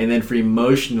 And then for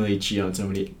emotionally cheat on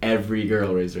somebody, every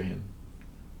girl raise their hand.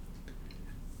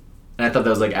 And I thought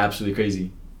that was like absolutely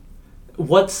crazy.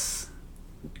 What's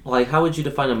like, how would you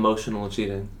define emotional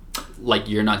cheating? Like,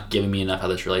 you're not giving me enough out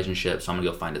of this relationship, so I'm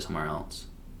gonna go find it somewhere else.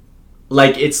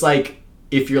 Like, it's like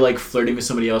if you're like flirting with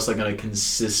somebody else like on a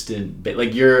consistent bit,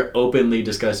 like you're openly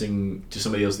discussing to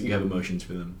somebody else that you have emotions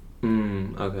for them.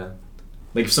 Okay.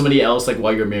 Like if somebody else, like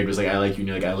while you're married, was like, I like you, and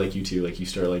you're like, I like you too, like you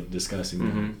start like discussing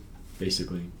them,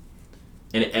 basically.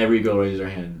 And every girl raised their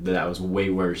hand that was way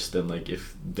worse than like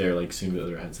if they're like significant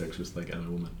other had sex with like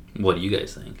another woman. What do you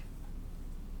guys think?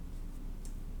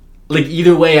 Like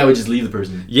either way, I would just leave the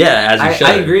person. Yeah, as you should.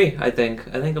 I agree. I think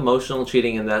emotional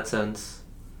cheating in that sense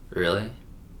Really?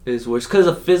 is worse, because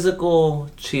a physical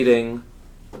cheating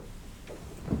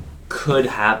could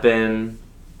happen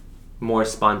more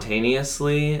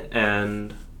spontaneously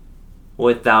and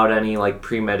without any like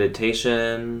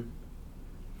premeditation.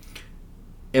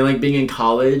 And like being in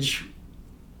college,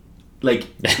 like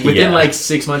within like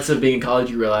 6 months of being in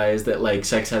college, you realize that like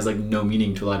sex has like no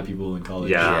meaning to a lot of people in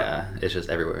college. Yeah, it's just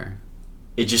everywhere.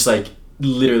 It just like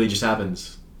literally just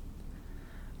happens.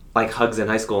 Like hugs in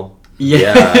high school.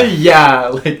 Yeah. Yeah,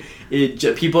 like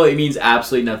it means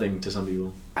absolutely nothing to some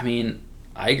people. I mean,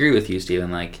 I agree with you,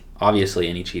 Steven. Like, obviously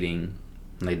any cheating,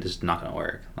 like, just not gonna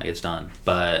work. Like, it's done.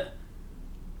 But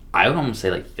I would almost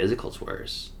say like physical's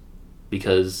worse,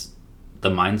 because the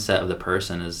mindset of the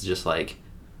person is just like,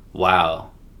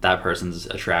 wow, that person's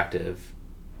attractive.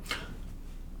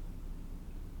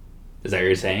 Is that what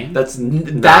you're saying? That's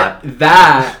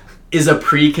that is a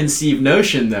preconceived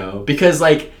notion though, because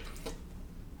like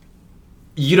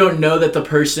you don't know that the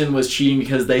person was cheating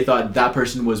because they thought that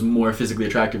person was more physically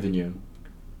attractive than you.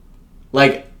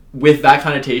 Like with that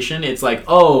connotation, it's like,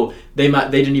 oh, they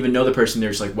didn't even know the person. They're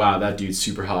just like, wow, that dude's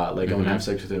super hot. Like I want to have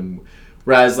sex with him.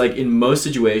 Whereas like in most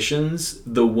situations,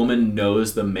 the woman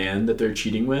knows the man that they're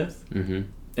cheating with,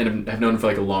 and have known him for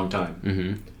like a long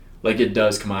time. Like it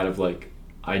does come out of like,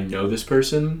 I know this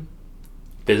person.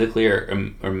 Physically or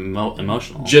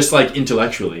emotional? Just like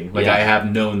intellectually. Like I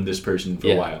have known this person for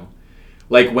a while.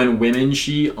 Like when women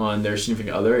cheat on their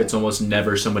significant other, it's almost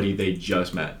never somebody they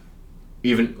just met.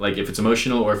 Even like if it's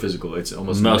emotional or physical, it's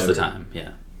almost most never. of the time,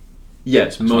 yeah.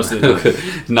 Yes, most of the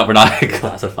time. No, we're not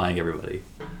classifying everybody.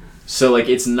 So like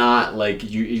it's not like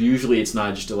usually it's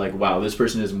not just like, wow, this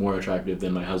person is more attractive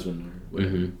than my husband or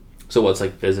whatever. So what's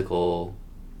like physical,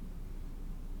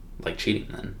 like cheating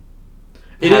then?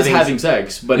 It is having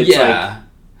sex, but it's like...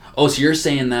 Oh, so you're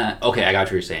saying that... Okay, I got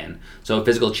what you're saying. So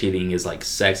physical cheating is like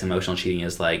sex, emotional cheating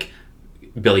is like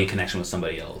building a connection with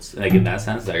somebody else. Like in that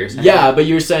sense, is that what you're saying? Yeah, but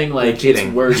you're saying like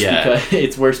cheating.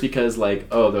 It's worse because like,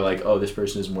 oh, they're like, oh, this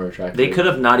person is more attractive. They could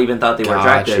have not even thought they were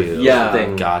attractive.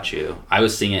 Yeah. Got you. I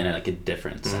was seeing it in like a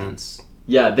different sense.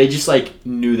 Yeah, they just like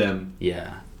knew them.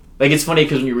 Yeah. Like it's funny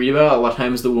because when you read about it, a lot of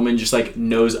times the woman just like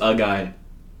knows a guy.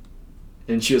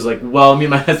 And she was like, well, me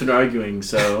and my husband are arguing,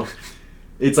 so...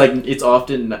 It's like, it's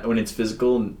often, when it's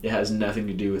physical, it has nothing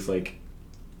to do with, like...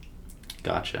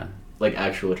 Gotcha. Like,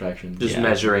 actual attraction. Just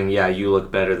measuring, you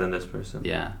look better than this person.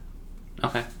 Yeah.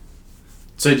 Okay.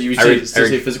 So do you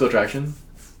say physical attraction?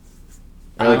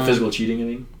 Or, like, physical cheating, I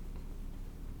mean?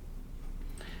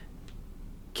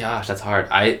 Gosh, that's hard.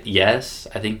 I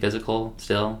think physical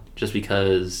still, just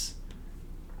because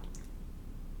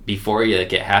before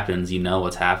it happens, you know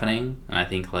what's happening, and I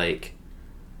think, like...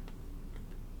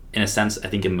 In a sense, I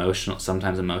think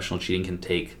sometimes emotional cheating can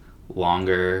take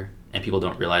longer and people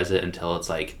don't realize it until it's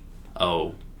like,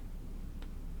 oh,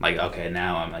 like, okay,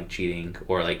 now I'm like cheating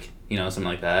or like, something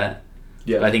like that.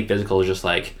 Yeah. But I think physical is just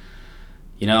like,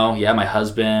 my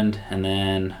husband and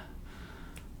then,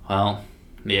 well,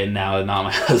 now not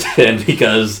my husband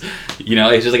because,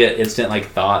 it's just like an instant like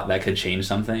thought that could change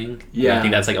something. Yeah. And I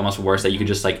think that's like almost worse that you could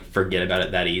just like forget about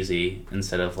it that easy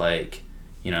instead of like,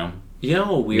 You know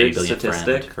a weird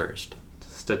statistic?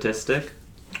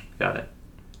 Got it.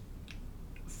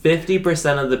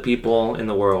 50% of the people in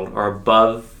the world are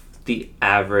above the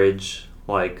average,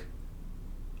 like,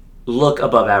 look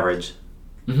above average.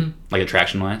 Mm-hmm. Like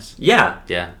attraction-wise? Yeah.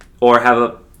 Yeah. Or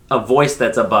have a voice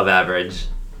that's above average.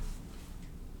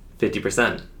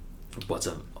 50%. What's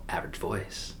an average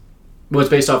voice? Well, it's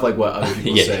based off, like, what other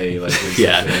people say. Like,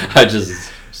 yeah. I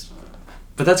just...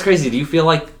 But that's crazy. What do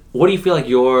you feel like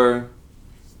you're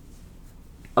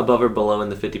above or below in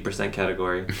the 50%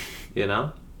 category?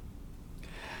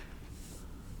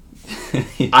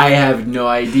 I have no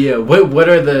idea. What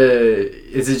are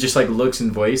is it just like looks and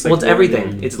voice? Like, well, it's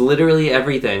everything. It's literally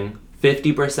everything.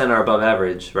 50% are above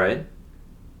average, right?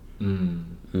 Yeah, I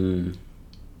mean...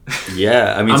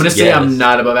 I'm going to say I'm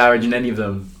not above average in any of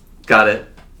them. Got it.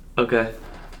 Okay.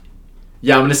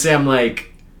 Yeah, I'm going to say I'm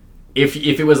like... If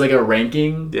it was like a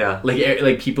ranking... Yeah.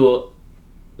 Like people...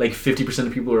 Like 50%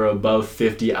 of people are above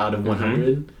 50 out of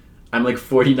 100. Mm-hmm. I'm like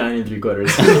 49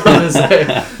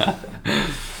 3/4.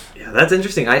 Yeah, that's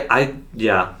interesting. I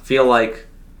feel like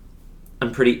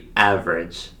I'm pretty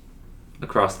average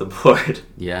across the board.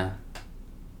 Yeah.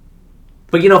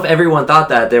 But if everyone thought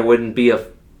that, there wouldn't be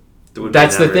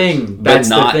That's the thing. That's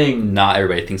the thing. Not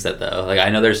everybody thinks that though. Like I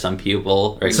know there's some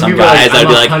people, or some guys that'd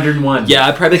be like 101. Yeah,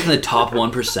 I'd probably be in the top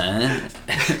 1%.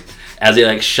 As they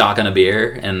like shotgun a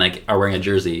beer and like are wearing a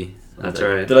jersey. That's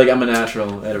right. They're like, I'm a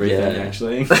natural at everything,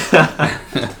 actually.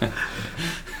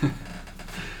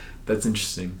 That's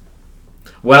interesting.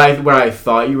 Where I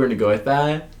thought you were going to go with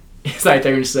that is I thought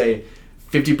you were going to say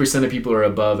 50% of people are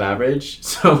above average.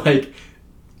 So like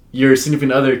your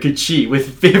significant other could cheat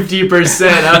with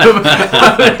 50% of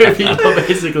other people,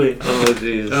 basically. Oh,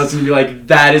 jeez. I was going to be like,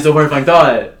 that is a horrifying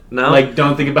thought. No? Like,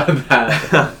 don't think about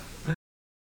that.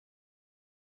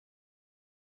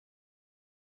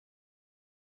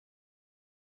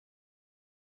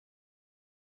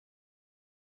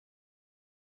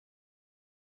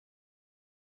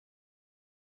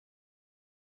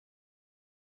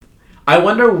 I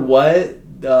wonder what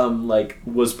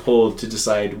was pulled to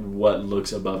decide what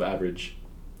looks above average.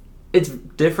 It's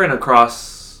different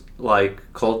across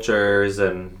like cultures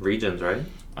and regions, right?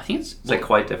 I think it's like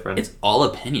quite different. It's all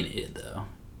opinionated though.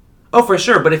 Oh, for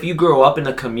sure. But if you grow up in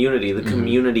a community, the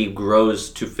community grows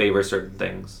to favor certain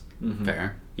things. Mm-hmm.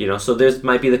 Fair. So there's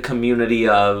might be the community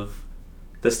of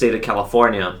the state of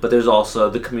California, but there's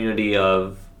also the community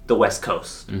of the West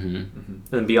Coast,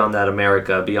 and beyond that,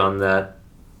 America, beyond that.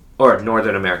 Or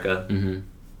Northern America. Mm-hmm.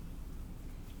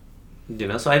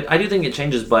 So I do think it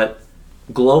changes, but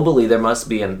globally there must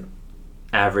be an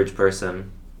average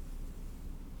person.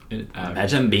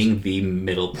 Imagine being the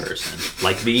middle person.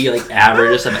 Like the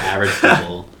averagest of average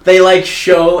people. They like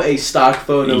show a stock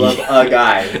photo of a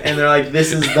guy and they're like,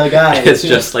 this is the guy. It's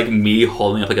just like me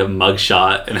holding up like a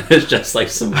mugshot and it's just like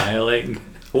smiling.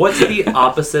 What's the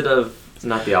opposite of...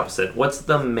 Not the opposite. What's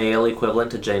the male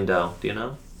equivalent to Jane Doe? Do you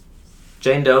know?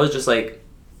 Jane Doe is just like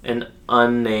an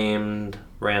unnamed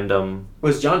random...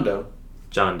 What's John Doe?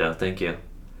 John Doe, thank you.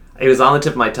 It was on the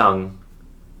tip of my tongue.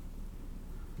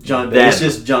 John Doe. It's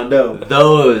just John Doe.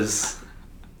 Those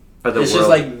Are the It's just world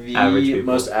like average the people?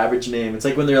 most average name. It's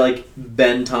like when they're like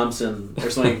Ben Thompson or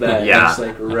something like that. Yeah. It's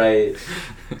like, right.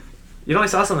 You know, I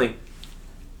saw something.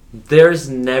 There's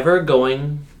never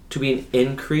going to be an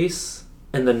increase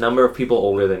in the number of people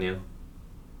older than you.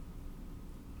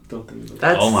 Don't think about that.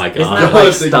 That's, Oh my Isn't God. that I like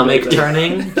was thinking stomach about that.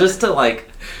 turning? Just to like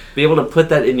be able to put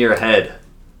that in your head.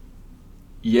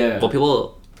 Yeah. Well,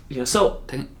 people. So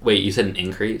Wait, you said an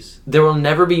increase? there will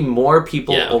never be more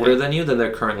people Yeah, okay. older than you than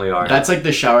there currently are. That's like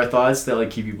the shower thoughts that like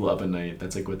keep people up at night.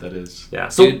 That's like what that is. yeah.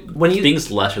 So Dude, when you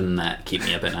things lesser than that keep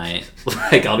me up at night.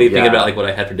 Like I'll be thinking Yeah. about like what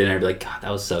I had for dinner and be like, God,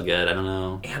 that was so good. I don't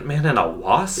know. Ant-Man and a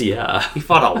wasp? Yeah. He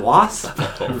fought a wasp?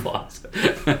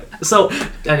 So,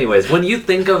 anyways, when you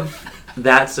think of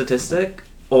that statistic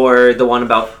or the one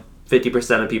about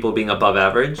 50% of people being above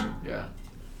average, Yeah.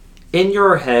 in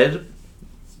your head,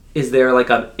 is there like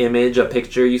an image, a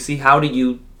picture you see? How do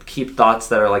you keep thoughts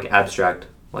that are like abstract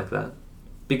like that?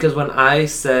 Because when I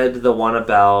said the one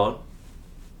about...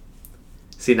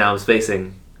 See, now I'm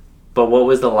spacing. But what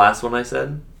was the last one I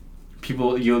said?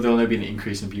 There'll only be an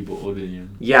increase in people older than you.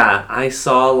 Yeah, I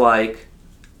saw like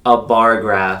a bar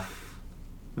graph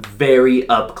very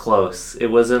up close. It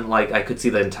wasn't like I could see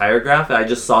the entire graph. I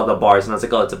just saw the bars and I was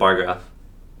like, oh, it's a bar graph.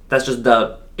 That's just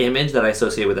the image that I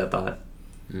associate with that thought.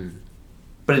 Mm.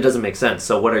 But it doesn't make sense.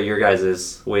 So what are your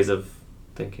guys' ways of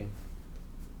thinking?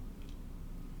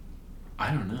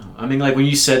 I don't know. I mean, like when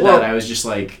you said Well- that, I was just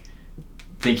like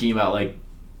thinking about like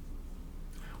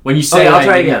when you say Okay, I'll like,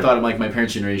 try you again. thought of like my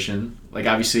parents' generation. Like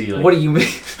obviously, like What do you mean?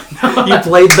 You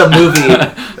played the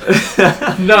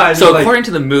movie. no. I So mean, like, according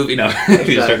to the movie, no.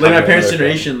 Exactly. You start like my talking parents' about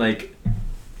generation, like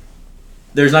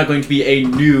there's not going to be a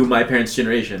new my parents'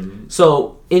 generation.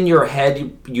 So in your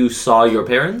head, you saw your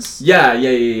parents? Yeah.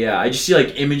 I just see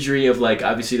like imagery of like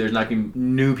obviously there's not going to be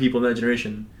new people in that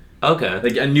generation. Okay.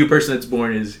 Like a new person that's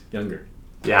born is younger.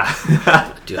 Yeah.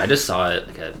 Dude, I just saw it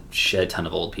like a shit ton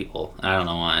of old people. I don't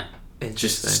know why. Just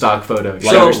Interesting. stock photo.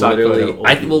 So, Younger stock literally, photo. old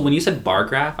well, people. when you said bar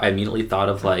graph, I immediately thought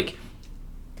of like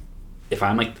if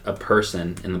I'm like a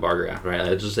person in the bar graph, right?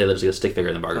 Let's just say there's like a stick figure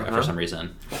in the bar graph Uh-huh. for some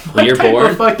reason. What When you're type born,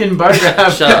 of fucking bar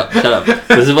graph? shut up.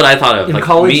 This is what I thought of. In like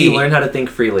college, me, you learn how to think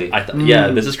freely. Yeah,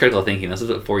 this is critical thinking. This is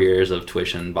what 4 years of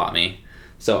tuition bought me.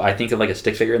 So I think of like a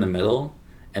stick figure in the middle,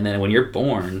 and then when you're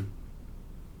born,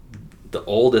 the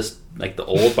oldest, like the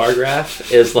old bar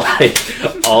graph is like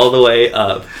all the way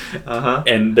up, Uh-huh.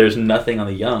 and there's nothing on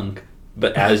the young.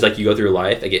 But as like you go through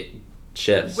life, it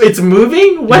shifts. It's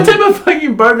moving? What type of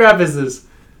fucking bar graph is this?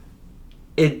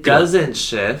 It doesn't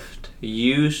shift.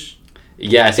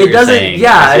 Yeah, I see It what you're doesn't- saying.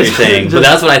 yeah, I see what it's you're saying. But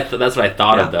just- that's what I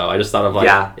thought Yeah. of though. I just thought of like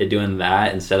Yeah. it doing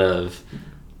that instead of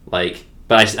like.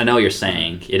 But I know what you're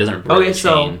saying. It doesn't really Okay,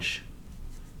 so- change.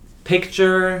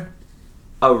 Picture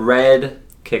a red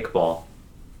kickball.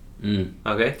 Mm.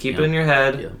 Okay? Keep Yeah. it in your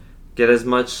head. Yeah. Get as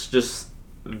much just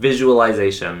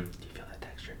visualization. Do you feel that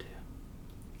texture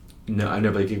too? No, I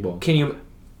never played kickball. Can you...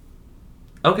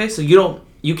 Okay, so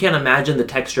you can't imagine the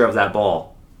texture of that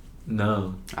ball.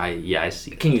 No. I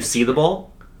see. Can you see the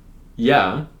ball?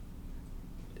 Yeah.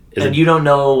 Is And it- you don't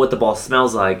know what the ball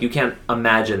smells like. You can't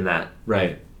imagine that.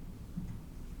 Right.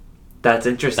 That's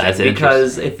interesting. That's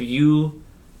because interesting. if you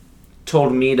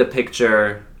told me to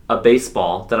picture a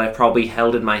baseball that I probably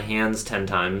held in my hands 10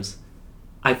 times,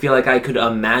 I feel like I could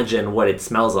imagine what it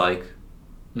smells like.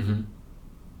 Mm-hmm.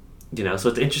 You know, so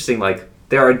it's interesting, like,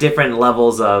 there are different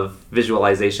levels of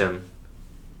visualization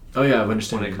Oh yeah, I've when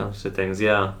understood. it comes to things,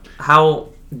 yeah. How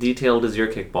detailed is your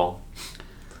kickball?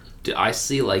 Dude, I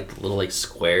see like little like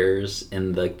squares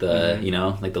in like the Mhm. you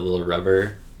know like the little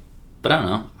rubber, but I don't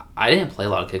know. I didn't play a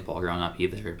lot of kickball growing up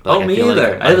either. But, Oh, like, I me feel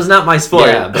either. Like, It was not my sport.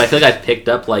 Yeah, but I feel like I picked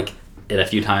up like it a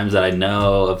few times that I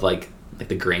know of like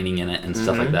the graining in it and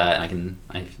stuff like Mhm. that, and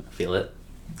I feel it.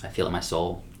 I feel it in my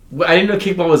soul. Well, I didn't know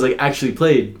kickball was like actually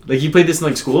played. Like you played this in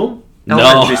like school?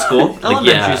 Elementary No. school. Like,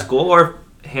 Elementary yeah. school. Or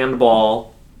handball,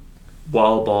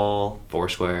 wall ball,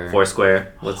 Foursquare.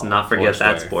 foursquare. Let's Oh, not forget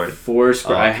that Foursquare. sport.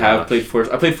 Foursquare. Oh, I have gosh. played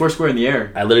Foursquare. I played Foursquare in the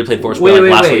air I literally played Foursquare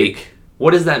like last week.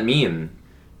 What does that mean?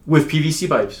 with PVC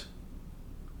pipes.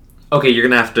 Okay, you're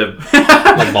gonna have to.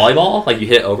 Like volleyball? Like you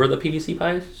hit over the PVC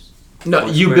pipes? No,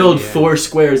 you Foursquare build in the air. 4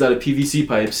 squares out of PVC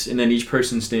pipes, and then each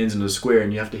person stands in a square,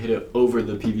 and you have to hit it over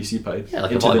the PVC pipe Yeah,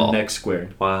 like a into the volleyball. next square.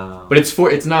 Wow. But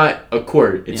it's not a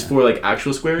court. It's Yeah. 4 like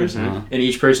actual squares, Mhm. and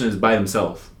each person is by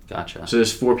themselves. Gotcha. So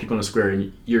there's 4 people in a square,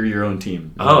 and you're your own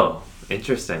team. Oh,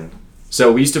 interesting.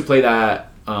 So we used to play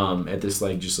that at this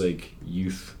like just like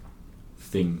youth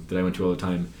thing that I went to all the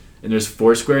time. And there's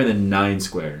 4 square and then 9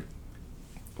 square,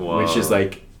 Whoa. which is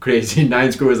like crazy.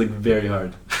 9 square was like very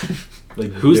hard.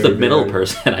 Like, Who's the very, middle very-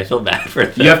 person? I feel bad for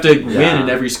them. You have to win in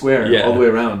every square Yeah. all the way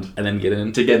around and then get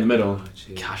in. to get in the middle.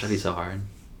 Gosh, that'd be so hard.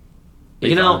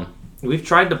 You know, we've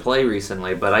tried to play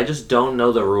recently, but I just don't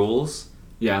know the rules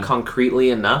Yeah. concretely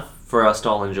enough for us to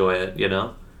all enjoy it, you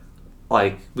know?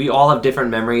 Like, we all have different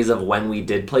memories of when we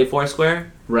did play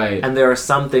Foursquare, Right. and there are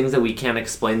some things that we can't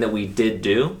explain that we did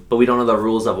do, but we don't know the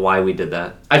rules of why we did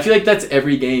that. I feel like that's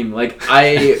every game. Like,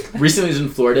 I recently was in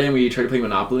Florida and we tried to play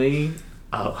Monopoly.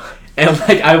 Oh. And,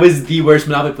 like, I was the worst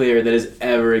Monopoly player that has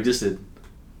ever existed.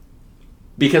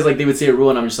 Because, like, they would say a rule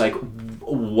and I'm just like,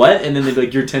 what? And then they'd be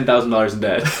like, you're $10,000 in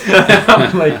debt.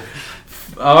 I'm like,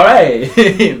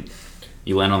 alright.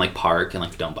 You land on like Park and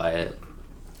like don't buy it.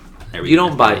 You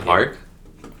don't buy Park.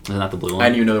 Isn't that the blue one? I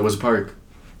didn't even know there was a park.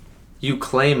 You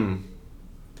claim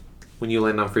when you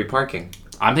land on free parking.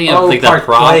 I'm thinking Oh, of like Park the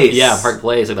prop. Place. Yeah, Park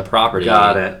Place, like the property.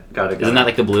 Got it. Isn't that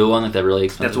like the blue one, like the really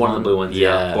expensive That's one of the blue ones,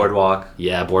 yeah. Boardwalk.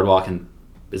 Yeah, Boardwalk and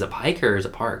is it Pike or is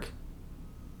it Park?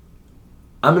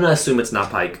 I'm going to assume it's not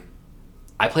Pike.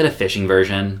 I played a fishing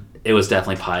version. It was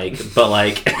definitely Pike, but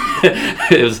like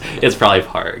it's probably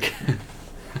Park.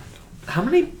 How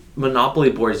many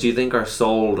Monopoly boards do you think are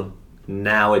sold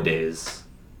nowadays?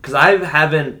 Because I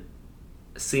haven't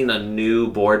seen a new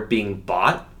board being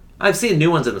bought. I've seen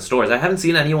new ones in the stores. I haven't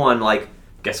seen anyone like,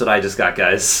 guess what I just got,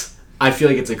 guys? I feel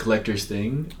like it's a collector's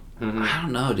thing. Mm-hmm. I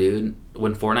don't know, dude.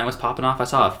 When Fortnite was popping off, I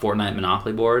saw a Fortnite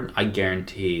Monopoly board. I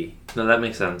guarantee No, that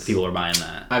makes sense. people are buying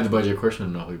that. I have the BoJack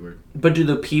Horseman Monopoly board. But do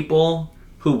the people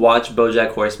who watch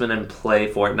BoJack Horseman and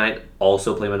play Fortnite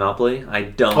also play Monopoly? I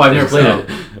don't. Oh, I've never think played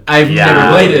so. it. I've Yeah.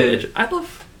 never played it. I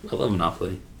love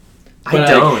Monopoly. I But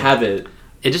don't. have it.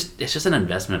 It's just an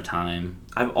investment of time.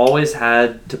 I've always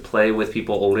had to play with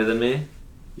people older than me,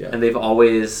 Yeah. and they've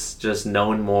always just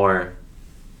known more.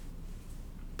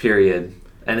 Period.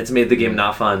 And it's made the game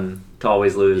not fun to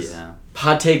always lose. Yeah.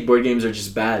 Hot take, board games are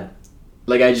just bad.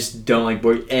 Like, I just don't like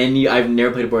I've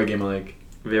never played a board game I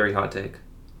Very hot take.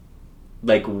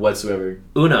 like whatsoever.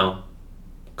 Uno.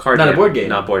 Card Not a game. board game.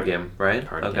 Not board game, right?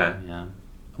 Card okay. game, yeah.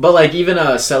 But like even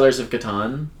Sellers of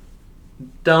Catan.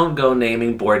 Don't go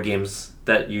naming board games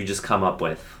that you just come up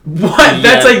with. What?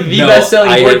 That's like the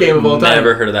best-selling board game of all time. I've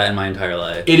never heard of that in my entire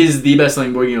life. It is the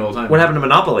best-selling board game of all time. What happened to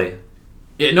Monopoly?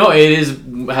 It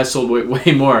has sold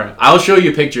way more. I'll show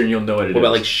you a picture and you'll know what it is. What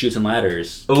about like Shoots and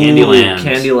Ladders, Ooh, Candyland?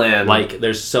 Candyland. Like,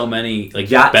 there's so many like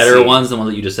Yahtzee. better ones than the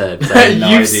ones that you just said. 'cause I have no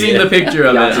You've idea. seen the picture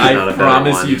of it. Yahtzee's not a I better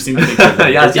promise one. you've seen the picture. Of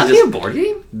it. Yeah. Is Yahtzee just- a board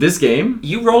game? This game?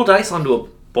 You roll dice onto a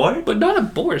board? But not a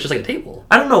board. It's just like a table.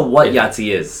 I don't know what Yeah.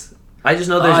 Yahtzee is. I just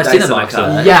know Oh, there's I've dice seen in the a box cup.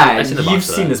 of that. Yeah, I've seen the box you've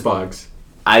of seen that. this box.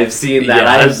 I've seen that.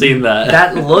 Yeah, I've seen that.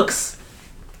 That looks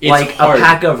It's like hard. a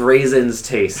pack of raisins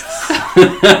tastes.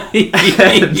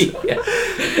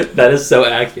 That is so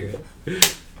accurate.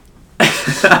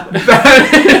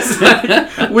 That is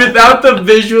like, without the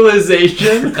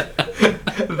visualization,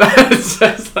 that's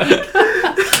just like.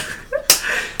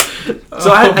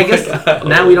 So I guess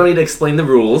now we don't need to explain the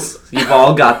rules. You've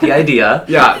all got the idea.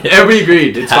 Yeah, everybody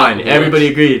agreed. It's fine. Everybody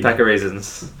agreed. Pack of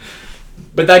raisins.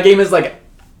 But that game is like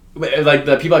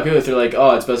the people I play with are like,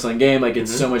 oh, it's best selling game. Like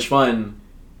it's so much fun.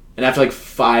 And after like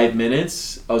 5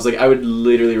 minutes, I was like, I would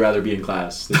literally rather be in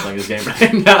class than playing this game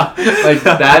right now. Like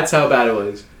that's how bad it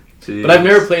was. Jeez. But I've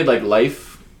never played like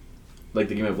Life, like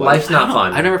the game of Life. Life's not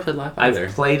fun. I've never played Life either.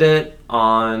 I've played it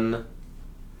on,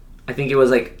 I think it was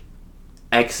like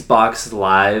Xbox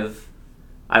Live.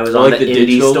 I was Oh, on like the the indie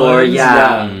digital store, ones?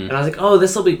 yeah. Yeah. And I was like, oh,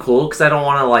 this will be cool because I don't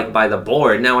want to like buy the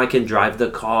board. Now I can drive the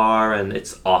car, and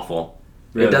it's awful.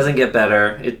 Really? It doesn't get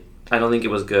better. I don't think it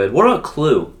was good. What about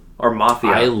Clue or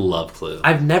Mafia? I love Clue.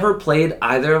 I've never played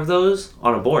either of those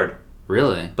on a board,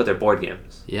 Really? but they're board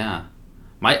games. Yeah.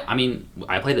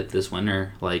 I played it this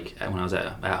winter, like when I was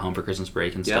at home for Christmas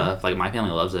break and Yeah. stuff. Like my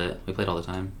family loves it. We played all the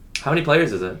time. How many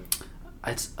players is it?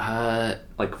 It's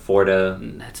Like 4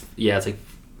 to... it's like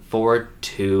 4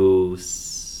 to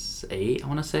 8. I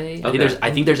want to say. Okay.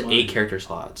 I think there's 8 character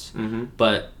slots, Mm-hmm.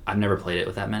 but I've never played it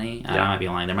with that many. I Yeah. might be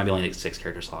lying. There might be only like 6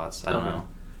 character slots. I don't Okay. know.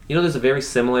 You know, there's a very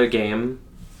similar game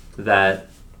that...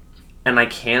 And I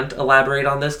can't elaborate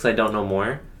on this because I don't know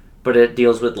more. But it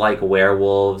deals with like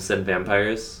werewolves and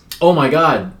vampires. Oh my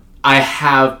god, I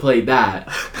have played that.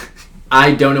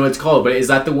 I don't know what it's called, but is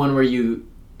that the one where you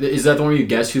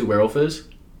guess who the werewolf is?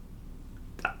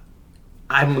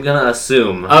 I'm gonna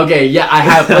assume. Okay, yeah, I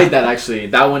have played that actually.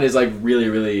 That one is like really,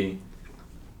 really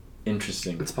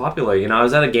interesting. It's popular. You know, I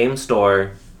was at a game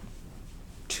store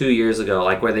 2 years ago,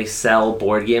 like where they sell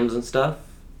board games and stuff.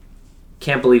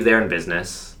 Can't believe they're in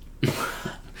business.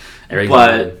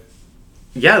 But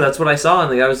yeah, that's what I saw,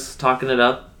 and the guy was talking it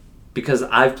up because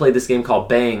I've played this game called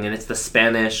Bang, and it's the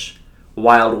Spanish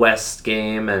Wild West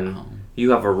game, and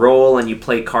you have a roll, and you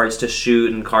play cards to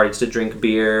shoot and cards to drink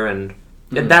beer, and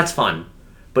that's fun.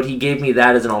 But he gave me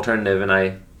that as an alternative, and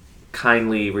I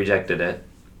kindly rejected it.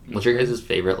 What's your guys'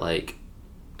 favorite, like,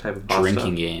 Type of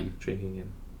drinking game? Drinking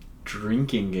game.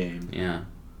 Drinking game. Yeah.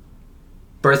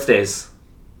 Birthdays.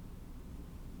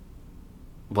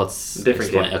 What's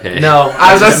Different explain? game. Okay. No,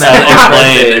 I was just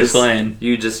saying. Explain.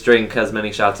 You just drink as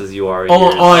many shots as you are.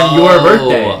 On your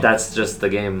birthday. That's just the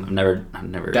game. I've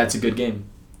never. That's a good game.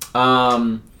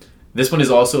 This one is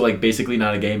also like basically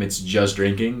not a game. It's just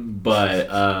drinking,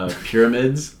 but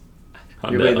pyramids.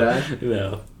 You played that?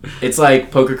 No. It's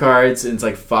like poker cards, and it's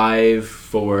like 5,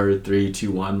 4, 3,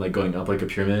 2, 1, like going up like a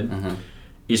pyramid.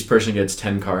 Each person gets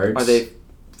 10 cards. Are they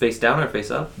face down or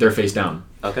face up? They're face down.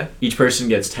 Okay. Each person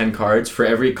gets 10 cards. For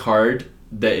every card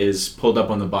that is pulled up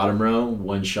on the bottom row,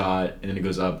 1 shot, and then it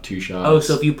goes up 2 shots. Oh,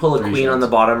 so if you pull a 3 queen on shots.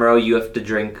 the bottom row, you have to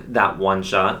drink that 1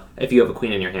 shot. If you have a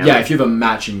queen in your hand. Yeah, if you have a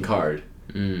matching card,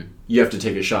 you have to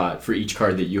take a shot for each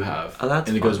card that you have. Oh, that's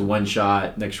And it fun. goes 1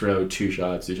 shot, next row, 2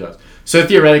 shots, 2 shots. So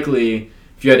theoretically,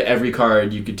 if you had every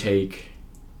card, you could take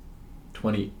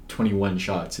 21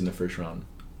 shots in the first round.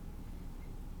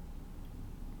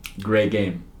 Great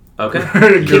game. Okay.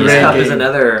 Great King's Cup is game.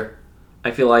 another,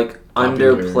 I feel like,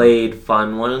 Popular. underplayed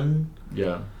fun one.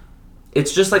 Yeah.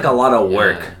 It's just like a lot of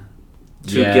work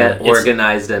to Yeah. get It's-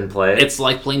 organized and play. It's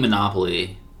like playing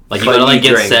Monopoly. Like you But gotta like you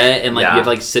get drink. set and like Yeah. you have to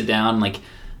like sit down and like. be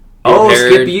oh,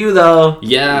 prepared. skip you though.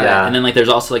 Yeah. And then like there's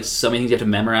also like so many things you have to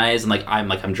memorize and like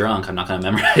I'm drunk. I'm not gonna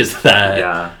memorize that.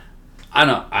 Yeah. I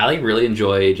don't know. I like really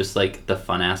enjoy just like the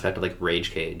fun aspect of like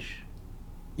Rage Cage.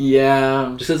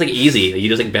 Yeah. Just 'cause it's like easy. You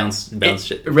just like bounce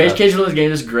shit. Rage up. Cage one of those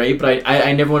games is great, but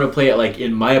I never want to play it like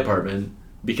in my apartment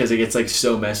because it gets like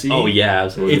so messy. Oh yeah,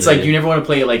 absolutely. It's like you never want to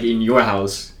play it like in your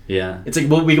house. Yeah. It's like,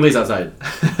 well, we can play this outside.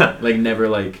 Like never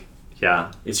like.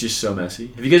 Yeah. It's just so messy.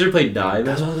 Have you guys ever played Die?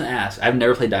 That's what I was gonna ask. I've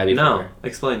never played Die before. No.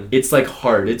 Explain. It's like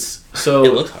hard. It's so.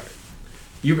 It looks hard.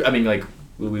 I mean, like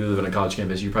we live on a college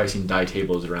campus. You've probably seen die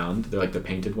tables around. They're like the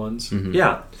painted ones. Mhm.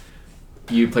 Yeah.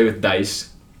 You play with dice,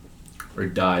 or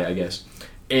die, I guess.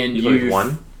 And You play with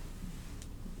one?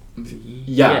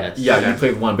 Yeah, Yes. yeah. Okay. You play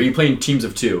with one, but you play in teams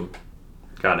of 2.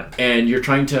 Got it. And you're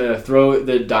trying to throw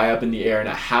the die up in the air, and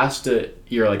it has to.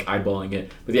 You're like eyeballing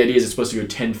it, but the idea is it's supposed to go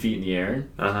 10 feet in the air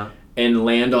Uh-huh. and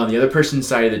land on the other person's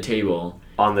side of the table.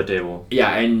 On the table. Yeah,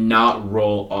 and not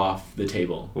roll off the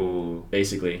table. Ooh.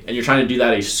 Basically. And you're trying to do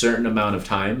that a certain amount of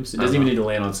times. It doesn't even Uh-huh. need to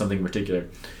land on something in particular.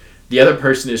 The other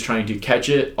person is trying to catch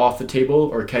it off the table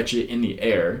or catch it in the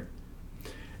air.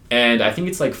 And I think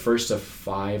it's like first to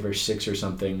 5 or 6 or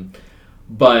something.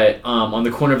 But on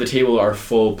the corner of the table are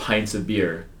full pints of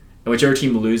beer. And whichever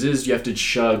team loses, you have to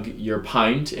chug your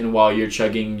pint. And while you're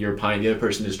chugging your pint, the other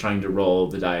person is trying to roll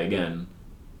the die again.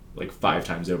 Like 5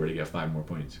 times over to get 5 more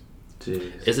points.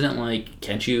 Jeez. Isn't it like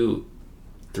can't you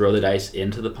throw the dice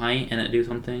into the pint and it do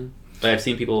something? Like I've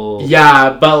seen people.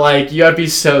 Yeah, but like you have to be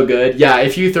so good. Yeah,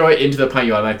 if you throw it into the pint,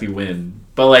 you automatically win.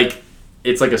 But like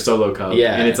it's like a solo cup,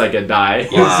 Yeah. and it's like a die.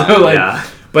 Wow, so like, yeah.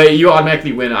 but you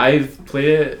automatically win. I've played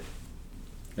it.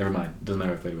 Never mind. Doesn't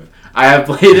matter who I played with. I have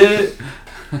played it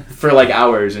for like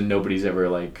hours, and nobody's ever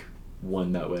like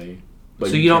won that way. But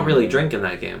So you don't can really win. drink in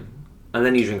that game. And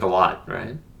then you drink a lot,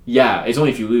 right? Yeah, it's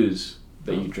only if you lose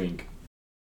that you drink.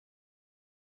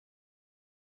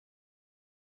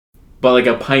 But like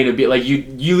a pint of beer, like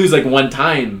you lose like one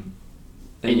time,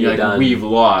 and you're like, done. we've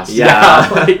lost.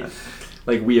 Yeah.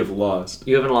 like we have lost.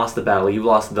 You haven't lost the battle, you've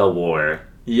lost the war.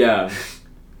 Yeah.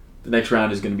 The next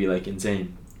round is gonna be like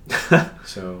insane.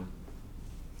 So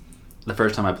The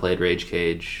first time I played Rage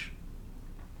Cage,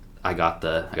 I got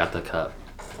the cup.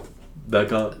 the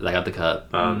cup. I got the cup.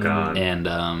 Oh god. And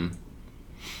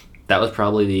that was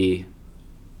probably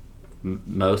the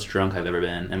most drunk I've ever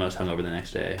been and most hungover the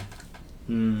next day.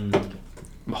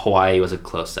 Hawaii was a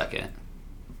close second.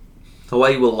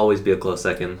 Hawaii will always be a close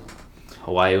second.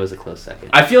 Hawaii was a close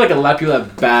second. I feel like a lot of people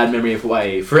have bad memory of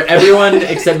Hawaii. For everyone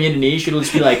except me and Anish, it'll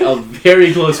just be like a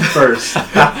very close first.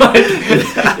 Like,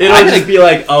 it'll just be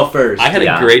like a first. I had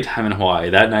Yeah. a great time in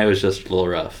Hawaii. That night was just a little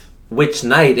rough. Which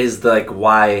night is like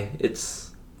why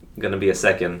it's gonna be a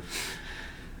second.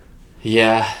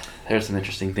 Yeah, there's some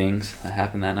interesting things that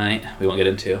happened that night. We won't get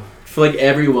into. For like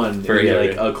everyone, For it'll be every-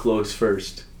 like a close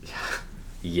first.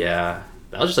 Yeah,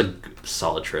 that was just a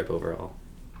solid trip overall.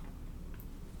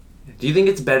 Do you think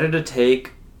it's better to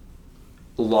take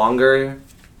longer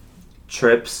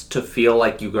trips to feel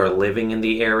like you are living in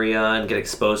the area and get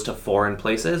exposed to foreign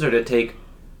places, or to take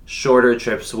shorter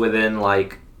trips within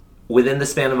the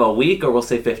span of a week, or we'll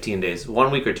say 15 days,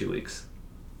 1 week or 2 weeks?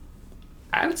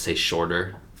 I would say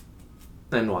shorter.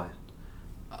 And why?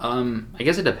 I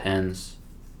guess it depends.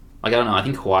 Like, I don't know. I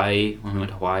think Hawaii, when we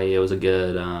went to Hawaii, it was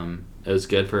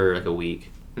good for like a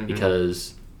week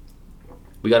because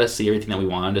we got to see everything that we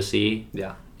wanted to see.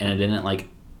 Yeah. And it didn't like,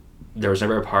 there was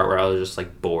never a part where I was just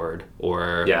like bored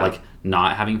or like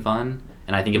not having fun.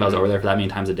 And I think if I was over there for that many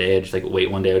times a day, I'd just like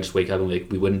wait one day, I would just wake up and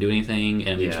we wouldn't do anything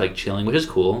and we'd just like chilling, which is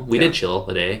cool. We did chill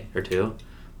a day or two,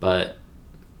 but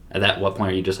at what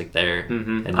point are you just like there?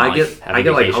 And not, I get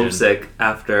vacation? like homesick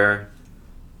after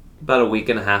about a week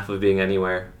and a half of being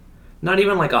anywhere. Not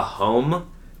even like a home.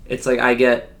 It's like I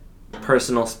get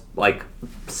personal like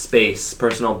space,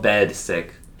 personal bed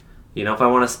sick. You know, if I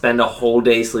want to spend a whole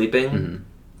day sleeping,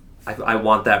 I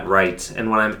want that right.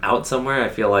 And when I'm out somewhere, I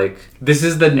feel like this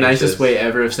is the nicest way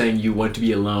ever of saying you want to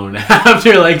be alone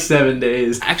after like 7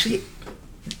 days. Actually,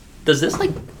 does this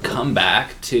like come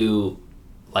back to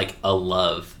like a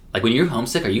love? Like when you're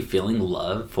homesick, are you feeling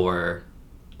love for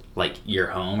like your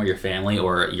home or your family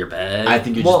or your bed? I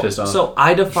think you're just pissed off. So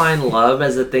I define love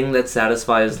as a thing that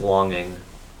satisfies longing.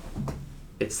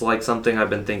 It's like something I've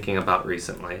been thinking about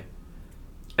recently.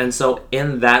 And so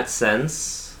in that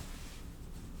sense,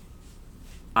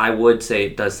 I would say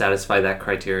it does satisfy that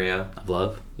criteria. Of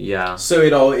love? Yeah.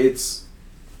 So it's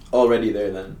already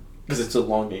there then. Because it's a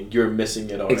longing. You're missing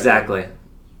it already. Exactly.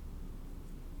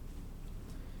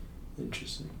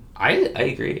 Interesting. I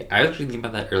agree. I was actually thinking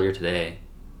about that earlier today.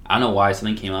 I don't know why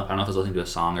something came up. I don't know if I was listening to a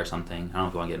song or something. I don't know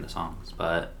if we want to get into songs,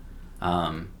 but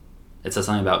it said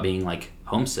something about being like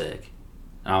homesick.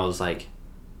 And I was like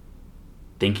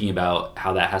thinking about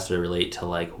how that has to relate to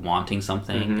like wanting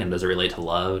something, and does it relate to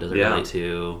love? Does it relate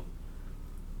to,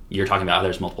 you're talking about how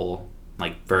there's multiple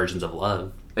like versions of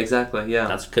love. Exactly, yeah.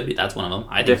 That's one of them.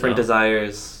 I think different so.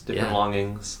 desires, different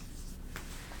longings.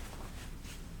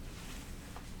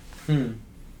 I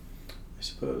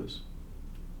suppose.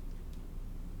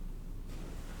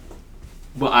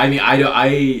 Well, I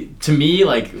mean, to me,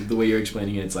 like, the way you're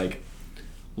explaining it, it's like,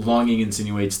 longing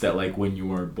insinuates that, like, when you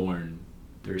weren't born,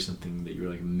 there's something that you're,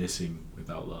 like, missing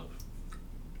without love.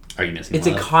 Are you missing It's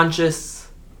love? a conscious...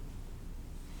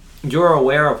 You're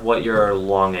aware of what you're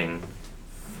longing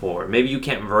for. Maybe you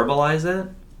can't verbalize it,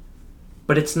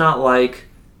 but it's not like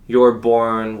you're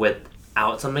born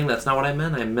without something. That's not what I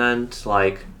meant. I meant,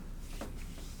 like...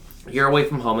 You're away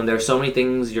from home, and there's so many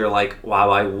things you're like, wow,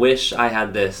 I wish I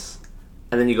had this.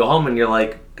 And then you go home, and you're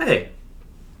like, hey,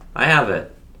 I have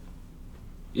it.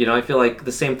 You know, I feel like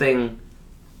the same thing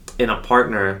in a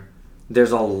partner. There's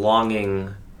a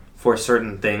longing for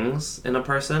certain things in a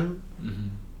person.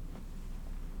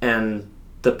 And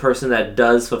the person that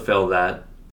does fulfill that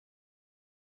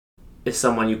is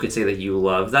someone you could say that you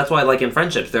love. That's why, like in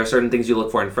friendships, there are certain things you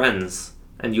look for in friends.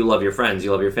 And you love your friends,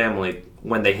 you love your family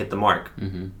when they hit the mark.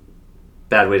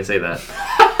 Bad way to say that.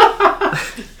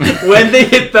 When they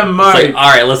hit the mark. It's like,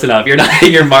 all right, listen up. You're not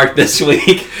hitting your mark this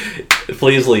week.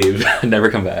 Please leave.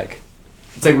 Never come back.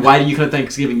 It's like, why did you come to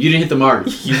Thanksgiving? You didn't hit the mark.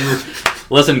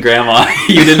 Listen, Grandma,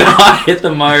 you did not hit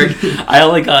the mark. I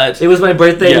only got... It was my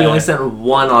birthday and you only sent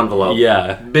one envelope.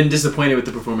 Yeah. Been disappointed with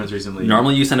the performance recently.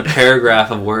 Normally you send a paragraph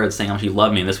of words saying how much you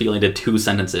love me, and this week you only did 2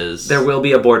 sentences. There will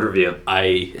be a board review.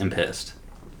 I am pissed.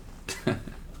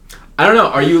 I don't know.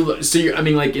 Are you... So, I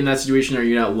mean, like, in that situation, are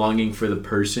you not longing for the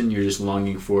person? You're just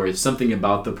longing for something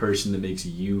about the person that makes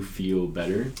you feel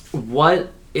better?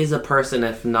 What is a person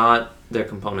if not their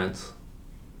components?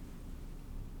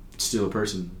 Still a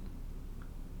person.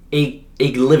 A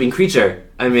living creature.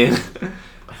 I mean...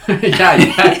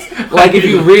 yeah. Like, if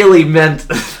you really meant...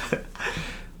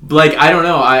 Like, I don't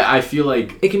know. I feel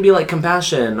like... It can be like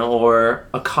compassion or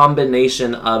a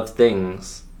combination of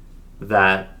things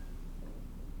that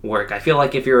work. I feel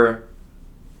like if you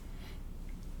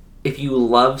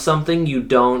love something, you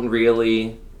don't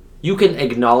really... You can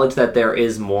acknowledge that there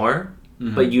is more,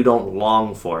 but you don't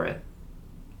long for it.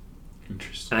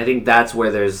 Interesting. And I think that's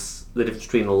where there's the difference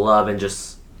between love and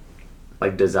just,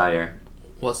 like, desire.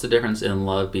 What's the difference in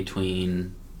love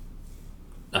between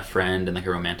a friend and, like,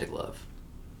 a romantic love?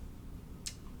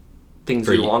 Things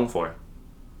For you you. long for.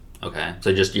 Okay. So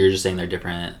you're just saying they're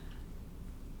different...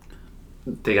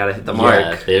 They gotta hit the mark.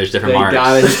 Yeah, there's different They marks.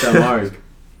 gotta hit the mark.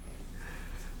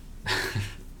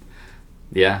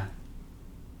 Yeah.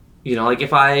 You know, like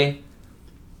if I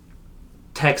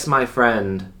text my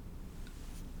friend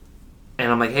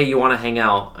and I'm like, hey, you want to hang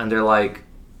out? And they're like,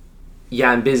 yeah,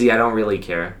 I'm busy. I don't really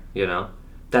care. You know,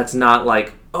 that's not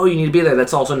like, oh, you need to be there.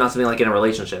 That's also not something like in a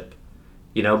relationship.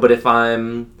 You know, but if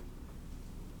I'm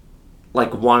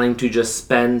like wanting to just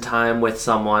spend time with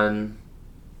someone,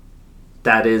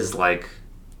 that is like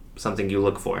something you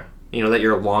look for. You know, that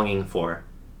you're longing for.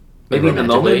 Maybe in the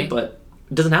romantically? moment, but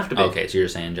it doesn't have to be. Okay, so you're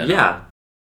saying in general. Yeah.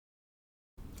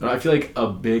 I feel like a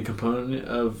big component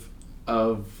of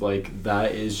like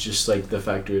that is just like the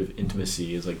factor of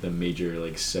intimacy is like the major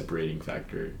like separating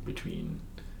factor between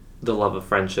the love of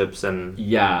friendships and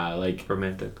like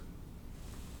romantic,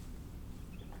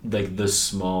 like the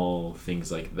small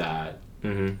things like that.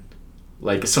 Mm-hmm.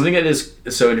 Like something that is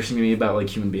so interesting to me about like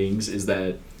human beings is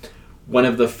that one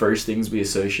of the first things we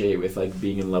associate with like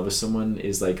being in love with someone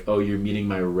is like, oh, you're meeting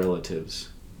my relatives.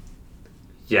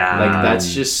 Yeah, like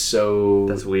that's just so,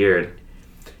 that's weird.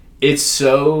 It's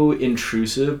so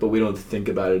intrusive, but we don't think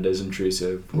about it as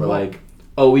intrusive. We're like,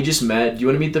 oh, we just met. Do you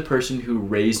want to meet the person who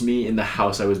raised me in the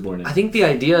house I was born in? I think the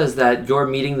idea is that you're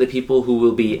meeting the people who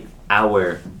will be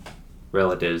our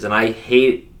relatives, and I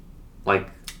hate, like...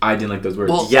 I didn't like those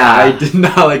words. Well, yeah. I did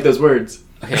not like those words.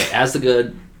 Okay, as the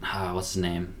good... what's his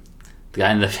name? The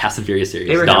guy in the Fast and Furious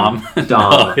series. Abraham. Dom.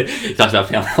 Dom. No, he talks about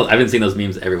family. I've been seeing those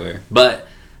memes everywhere. But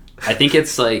I think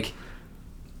it's like...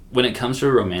 When it comes to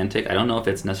romantic, I don't know if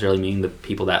it's necessarily meaning the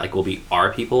people that like will be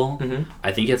our people. Mm-hmm.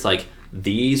 I think it's like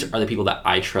these are the people that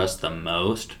I trust the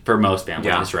most for most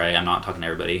families, right? I'm not talking to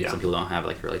everybody. Yeah. Some people don't have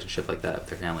like a relationship like that with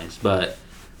their families, but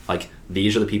like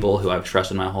these are the people who I've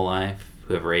trusted my whole life,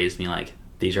 who have raised me. Like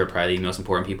these are probably the most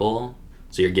important people.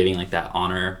 So you're giving like that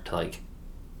honor to like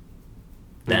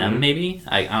them, maybe.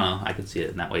 I don't know. I could see it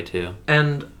in that way too.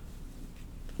 And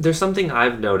there's something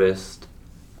I've noticed,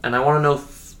 and I want to know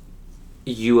if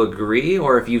you agree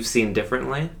or if you've seen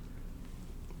differently,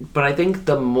 but I think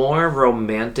the more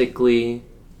romantically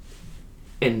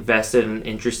invested and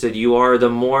interested you are,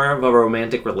 the more of a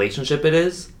romantic relationship it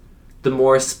is, the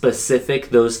more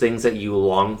specific those things that you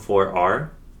long for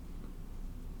are.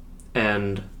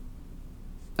 And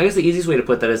I guess the easiest way to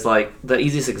put that is like, the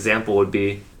easiest example would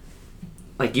be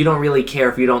like, you don't really care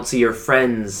if you don't see your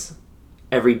friends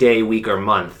every day, week, or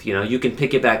month. You know, you can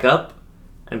pick it back up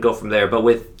and go from there. But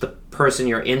with the person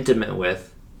you're intimate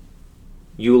with,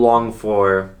 you long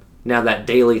for now that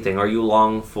daily thing, or you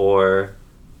long for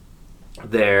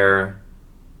their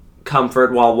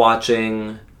comfort while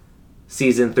watching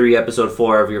season 3, episode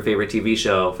 4 of your favorite TV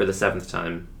show for the 7th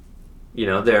time. You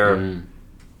know,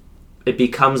 it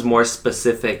becomes more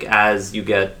specific as you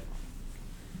get,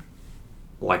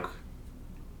 like,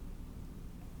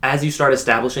 as you start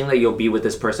establishing that you'll be with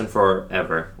this person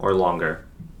forever or longer.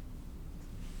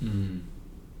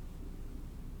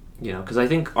 You know, because I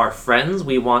think our friends,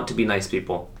 we want to be nice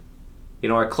people. You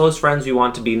know, our close friends, we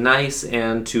want to be nice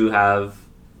and to have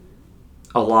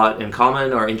a lot in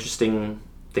common or interesting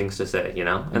things to say, you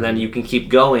know? And then you can keep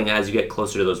going as you get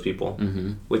closer to those people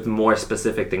with more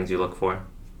specific things you look for.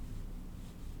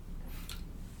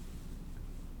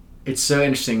 It's so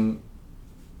interesting,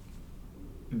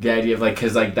 the idea of, like,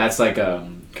 because, like, that's, like,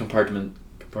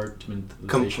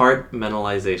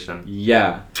 compartmentalization.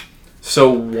 Yeah. So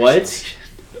what...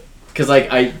 Because,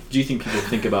 like, I do think people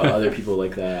think about other people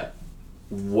like that.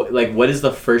 What is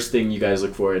the first thing you guys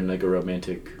look for in, like, a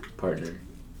romantic partner?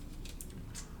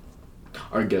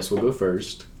 Our guest will go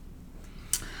first.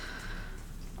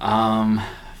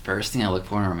 First thing I look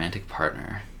for in a romantic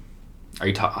partner. Are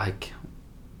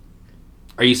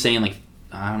you saying, like,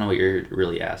 I don't know what you're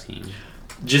really asking.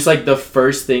 Just, like, the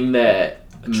first thing that...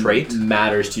 trait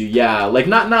matters to you. Yeah, like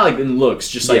not like in looks,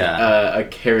 just like a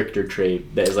character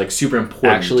trait that is like super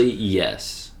important. Actually,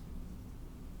 yes.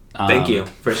 Thank you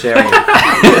for sharing.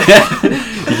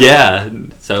 Yeah.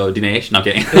 So Dinesh, not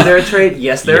kidding. Is there a trait?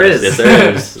 Yes, there is. Yes,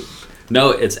 there is.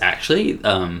 No, it's actually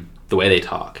the way they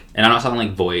talk, and I'm not talking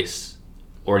like voice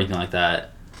or anything like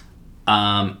that.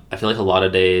 I feel like a lot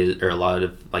of days or a lot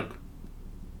of like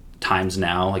times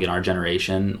now, like in our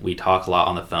generation, we talk a lot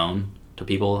on the phone to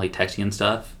people, like texting and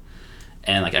stuff,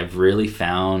 and like I've really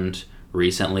found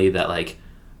recently that like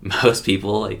most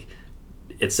people, like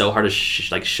it's so hard to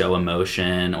show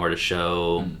emotion or to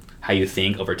show how you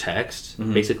think over text,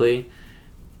 basically,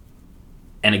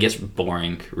 and it gets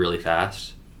boring really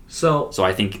fast. So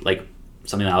I think like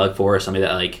something that I look for is somebody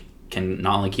that like can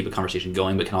not only keep a conversation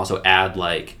going but can also add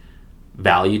like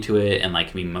value to it and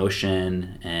like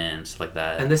emotion and stuff like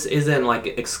that. And this isn't like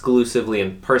exclusively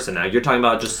in person now. You're talking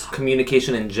about just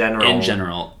communication in general. In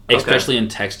general, especially in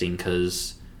texting,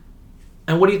 because.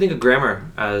 And what do you think of grammar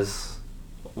as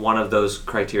one of those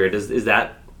criteria? Is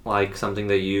that like something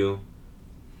that you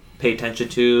pay attention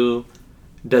to?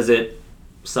 Does it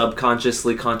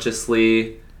subconsciously,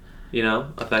 consciously, you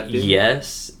know, affect you?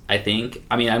 Yes, I think.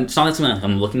 I mean, it's not something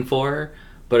I'm looking for.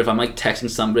 But if I'm like texting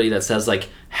somebody that says like,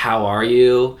 how are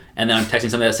you? And then I'm texting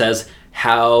somebody that says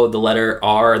how the letter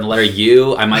R and the letter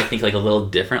U, I might think like a little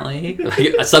differently.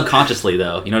 Like, subconsciously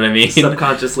though, you know what I mean?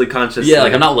 Subconsciously, consciously. Yeah,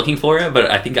 like I'm not looking for it,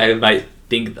 but I think I might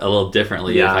think a little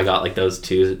differently Yeah. if I got like those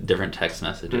two different text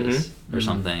messages or Mhm.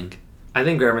 something. I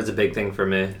think grammar's a big thing for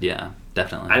me. Yeah,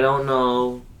 definitely. I don't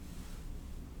know.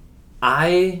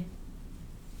 I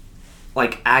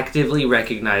like actively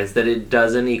recognize that it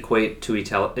doesn't equate to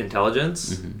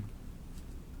intelligence, Mhm.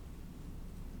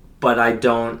 but I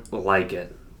don't like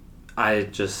it. I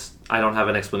don't have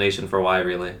an explanation for why,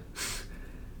 really.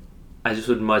 I just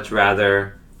would much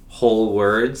rather whole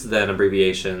words than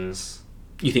abbreviations.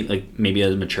 You think like maybe a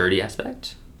maturity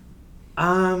aspect?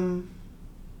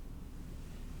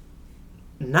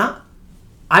 Not.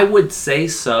 I would say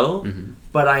so, Mm-hmm.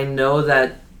 but I know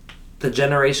that the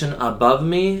generation above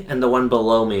me and the one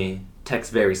below me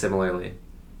text very similarly.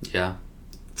 Yeah.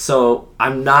 So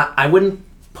I wouldn't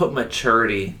put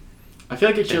maturity. I feel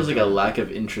like it shows like a lack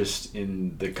of interest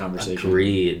in the conversation.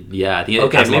 Agreed. Yeah, I think it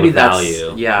Okay, adds a lot maybe of that's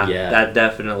value. yeah, Yeah. that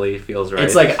definitely feels right.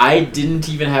 It's like I didn't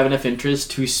even have enough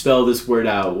interest to spell this word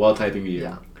out while typing to you.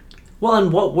 Yeah. Well,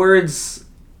 and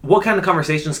what kind of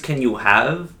conversations can you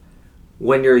have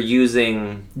when you're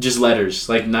using Just letters,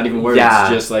 like not even words, Yeah.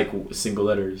 just like single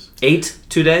letters. 8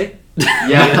 today?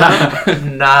 Yeah.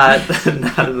 not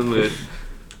in the mood.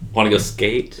 Want to go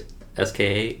skate?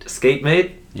 SK8? Skate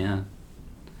mate? Yeah.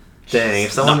 Dang,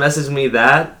 if someone messaged me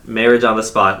that, marriage on the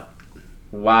spot.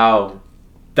 Wow.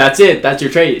 That's it. That's your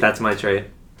trait. That's my trait.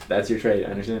 That's your trait. I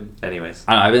understand. Anyways.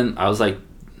 I was like,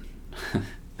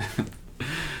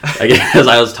 I guess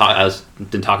I was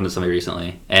been talking to somebody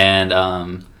recently, and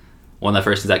one of the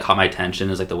first things that caught my attention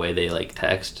is like the way they like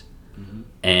text, Mhm.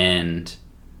 and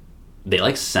they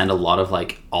like send a lot of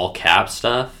like all caps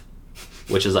stuff,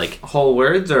 which is like Whole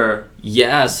words or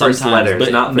yeah sometimes first letters,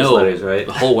 but not first no, letters, right?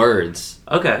 whole words,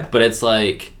 Okay. but it's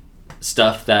like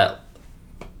stuff that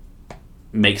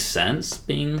makes sense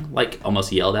being like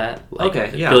almost yelled at, like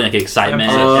Okay, yeah. feeling like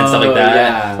excitement Oh, and stuff like that.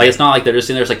 yeah. Like it's not like they're just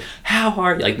sitting there, it's like how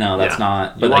are you? Like no, that's Yeah.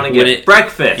 not. You But want like to when get it,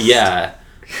 breakfast. yeah,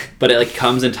 but it like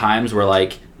comes in times where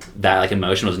like that like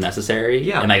emotion was necessary.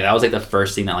 Yeah. and like that was like the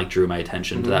first thing that like drew my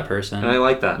attention Mhm. to that person. And I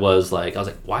like that. Was like I was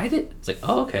like why did it's like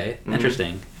oh okay Mhm.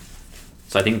 interesting.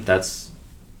 So I think that's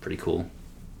pretty cool.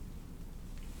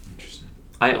 Interesting.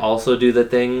 I also do the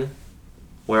thing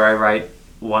where I write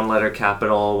one letter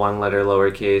capital, one letter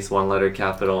lowercase, one letter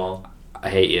capital. I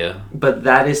hate you. But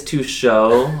that is to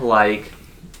show like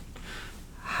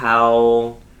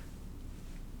how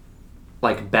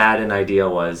like bad an idea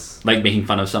was. Like making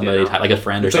fun of somebody, Yeah. like a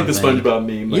friend It's or like the something. SpongeBob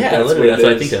meme. Like, yeah, that's literally, what that's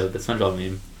what I it think is. of. The SpongeBob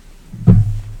meme.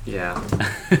 Yeah.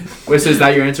 Wait, so is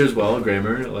that your answer as well?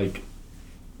 Grammar? Like,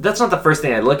 That's not the first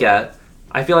thing I look at.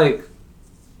 I feel like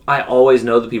I always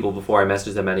know the people before I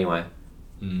message them anyway.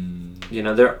 You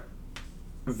know, there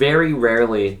very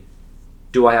rarely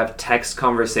do I have text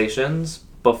conversations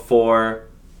before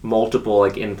multiple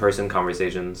like in-person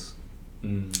conversations.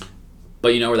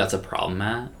 But you know where that's a problem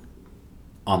at?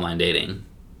 Online dating.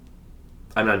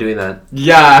 I'm not doing that.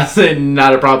 yeah,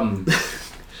 not a problem.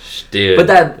 Dude. But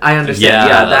that I understand. Yeah,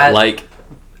 Yeah, that like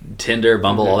Tinder,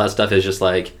 Bumble, all that stuff is just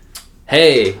like,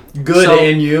 hey. Good, So-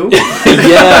 and you?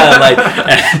 Yeah,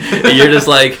 like, you're just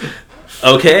like,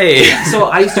 okay. So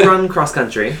I used to run cross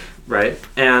country, right?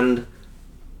 And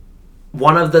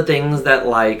one of the things that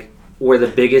like were the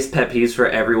biggest pet peeves for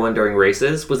everyone during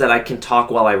races was that I can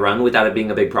talk while I run without it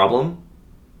being a big problem.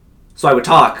 So I would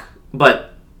talk,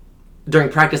 but during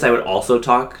practice I would also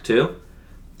talk too.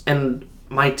 And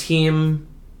my team,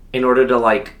 in order to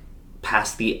like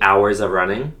pass the hours of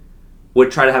running,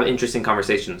 would try to have interesting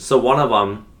conversations. So one of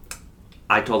them,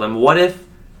 I told them, what if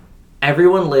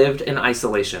everyone lived in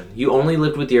isolation? You only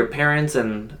lived with your parents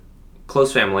and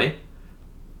close family.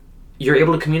 You're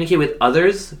able to communicate with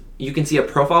others. You can see a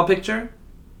profile picture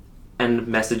and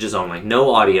messages only,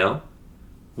 no audio.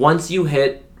 Once you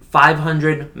hit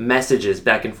 500 messages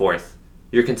back and forth,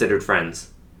 you're considered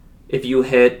friends. If you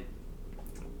hit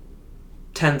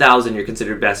 10,000, you're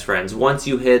considered best friends. Once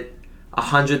you hit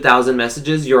 100,000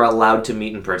 messages, you're allowed to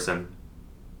meet in person.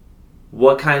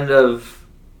 What kind of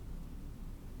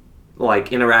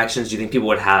like interactions do you think people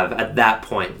would have at that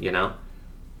point, you know?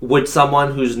 Would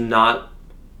someone who's not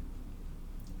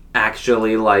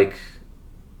actually like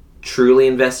truly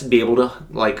invested be able to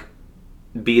like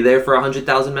be there for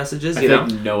 100,000 messages, I you know?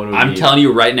 think no one would I'm be. telling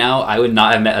you right now, I would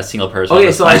not have met a single person. on Okay,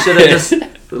 this so I should have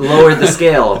planet. just lowered the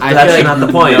scale. I That's feel not like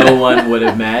the point. No one would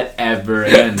have met ever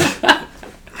again.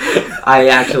 I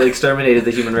actually exterminated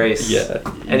the human race. Yeah.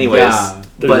 Anyways, Yeah,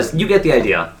 but there's- you get the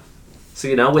idea. So,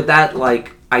 you know, with that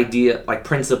like idea, like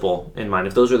principle in mind,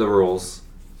 if those are the rules,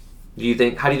 how do you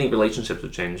think relationships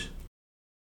would change?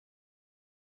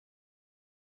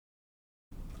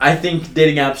 I think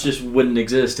dating apps just wouldn't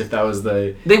exist if that was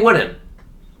the... They wouldn't.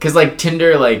 Because, like,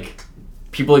 Tinder, like...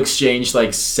 people exchange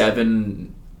like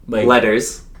 7 like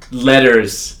letters,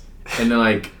 and they're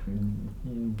like,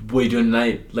 "What are you doing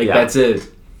tonight?" Like Yeah. that's it.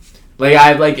 Like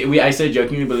I said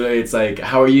jokingly, but it's like,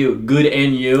 "How are you? Good,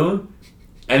 and you?"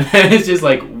 And then it's just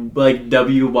like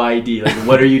WYD. Like,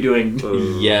 what are you doing?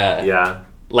 Yeah. Yeah.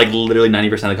 Like literally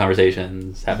 90% of the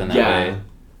conversations happen that way. And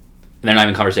they're not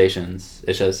even conversations.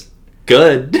 It's just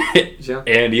good. Yeah.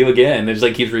 And you again. It just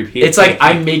like keeps repeating. It's like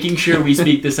I'm making sure we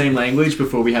speak the same language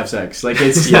before we have sex. Like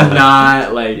it's Yeah.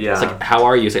 not like Yeah. It's like, how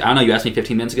are you? It's like, I don't know, you asked me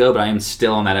 15 minutes ago, but I am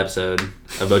still on that episode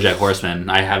of BoJack Horseman.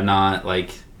 I have not,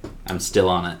 like, I'm still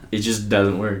on it. it just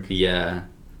doesn't work. Yeah.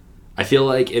 I feel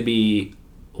like it'd be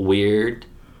weird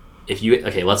if you,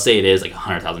 okay, let's say it is like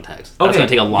 100,000 texts. That's going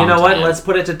to take a long time. You know what? Let's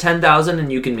put it to 10,000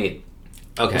 and you can meet.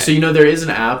 Okay. So there is an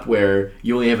app where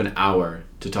you only have an hour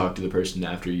to talk to the person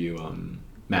after you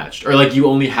matched, or like you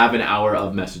only have an hour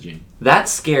of messaging. That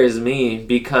scares me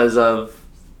because of,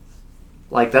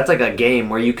 like, that's like a game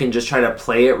where you can just try to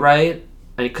play it right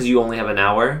because you only have an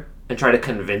hour and try to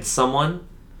convince someone.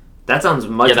 That sounds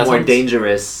much more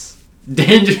dangerous.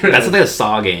 Dangerous. That's like a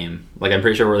Saw game. Like, I'm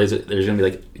pretty sure where there's going to be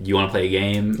like, you want to play a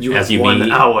game? You as have you 1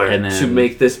 meet, hour and then, to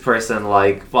make this person,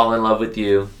 like, fall in love with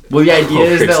you. Well, the idea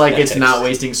is that like it's text. not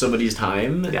wasting somebody's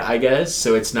time. Yeah. I guess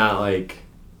so. It's not like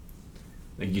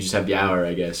you just have the hour.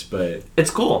 I guess, but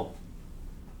It's cool,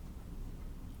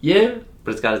 yeah.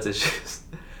 but it's got its issues.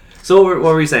 So what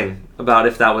were you saying about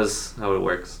if that was how it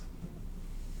works?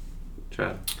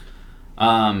 Trav.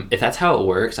 If that's how it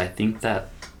works, I think that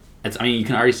I mean, you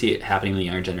can already see it happening in the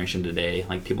younger generation today.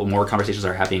 Like, more conversations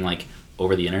are happening like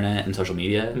over the internet and social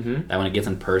media. Mhm. That when it gets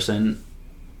in person,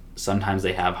 sometimes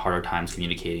they have harder times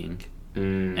communicating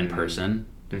in person.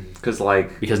 Because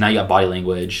Because now you got body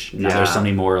language. Now Yeah. there's so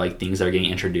many more like things that are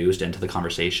getting introduced into the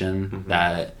conversation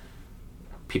that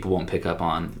people won't pick up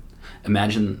on.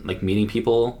 Imagine like meeting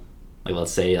people, like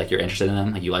let's say like you're interested in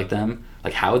them, like you like them.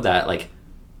 Like, how would that like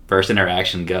first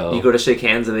interaction go? you go to shake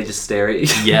hands and they just stare at you.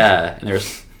 Yeah, and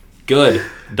there's good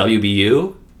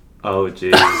WBU. Oh,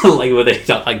 jeez. Like, would they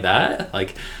talk like that?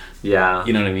 Like, Yeah.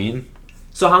 you know what I mean?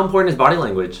 So how important is body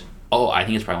language? Oh, I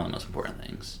think it's probably one of the most important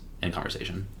things in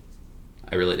conversation.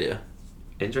 I really do.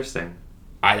 Interesting.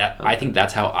 I think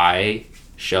that's how I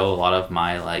show a lot of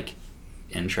my like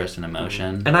interest and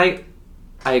emotion. And I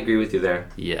agree with you there.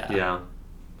 Yeah. Yeah.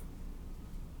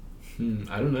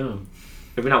 I don't know.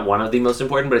 Maybe not one of the most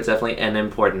important, but it's definitely an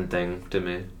important thing to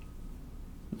me.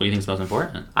 What do you think is most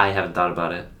important? I haven't thought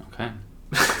about it. Okay.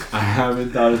 I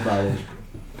haven't thought about it.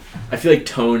 I feel like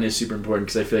tone is super important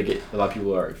because I feel like a lot of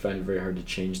people find it very hard to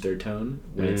change their tone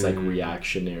when it's like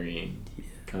reactionary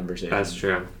conversation. That's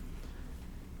true.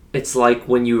 It's like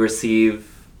when you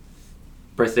receive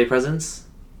birthday presents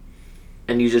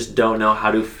and you just don't know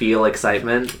how to feel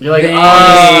excitement. You're like,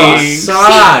 Thanks.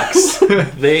 sucks.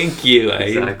 Thank you.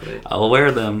 Exactly. I'll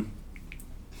wear them.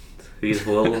 These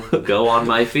will go on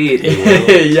my feet.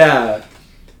 Yeah.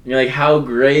 You're like, how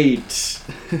great.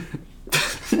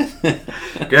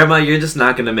 Grandma, you're just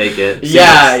not going to make it.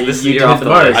 Yeah, you're did off the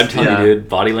the mark. list. I'm telling Yeah. you, dude.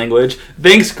 Body language.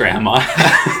 Thanks, Grandma.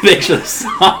 Thanks for the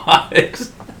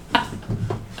socks.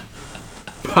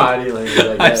 Body language,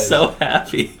 I I'm guess. so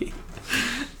happy.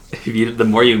 The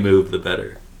more you move, the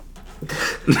better.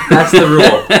 That's the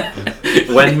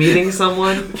rule. When meeting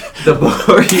someone, the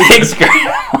more you... Thanks,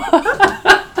 Grandma.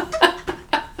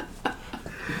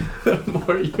 The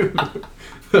more you move,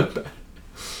 the better.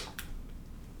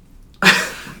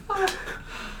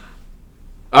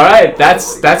 All right,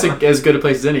 that's as good a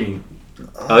place as any.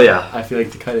 Oh, yeah. I feel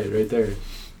like to cut it right there.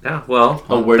 Yeah, well,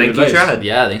 A word of thank you, advice. Chad.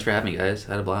 Yeah, thanks for having me, guys.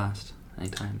 I had a blast.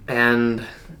 Anytime. And,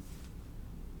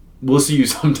 We'll see you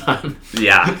sometime.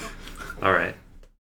 yeah. All right.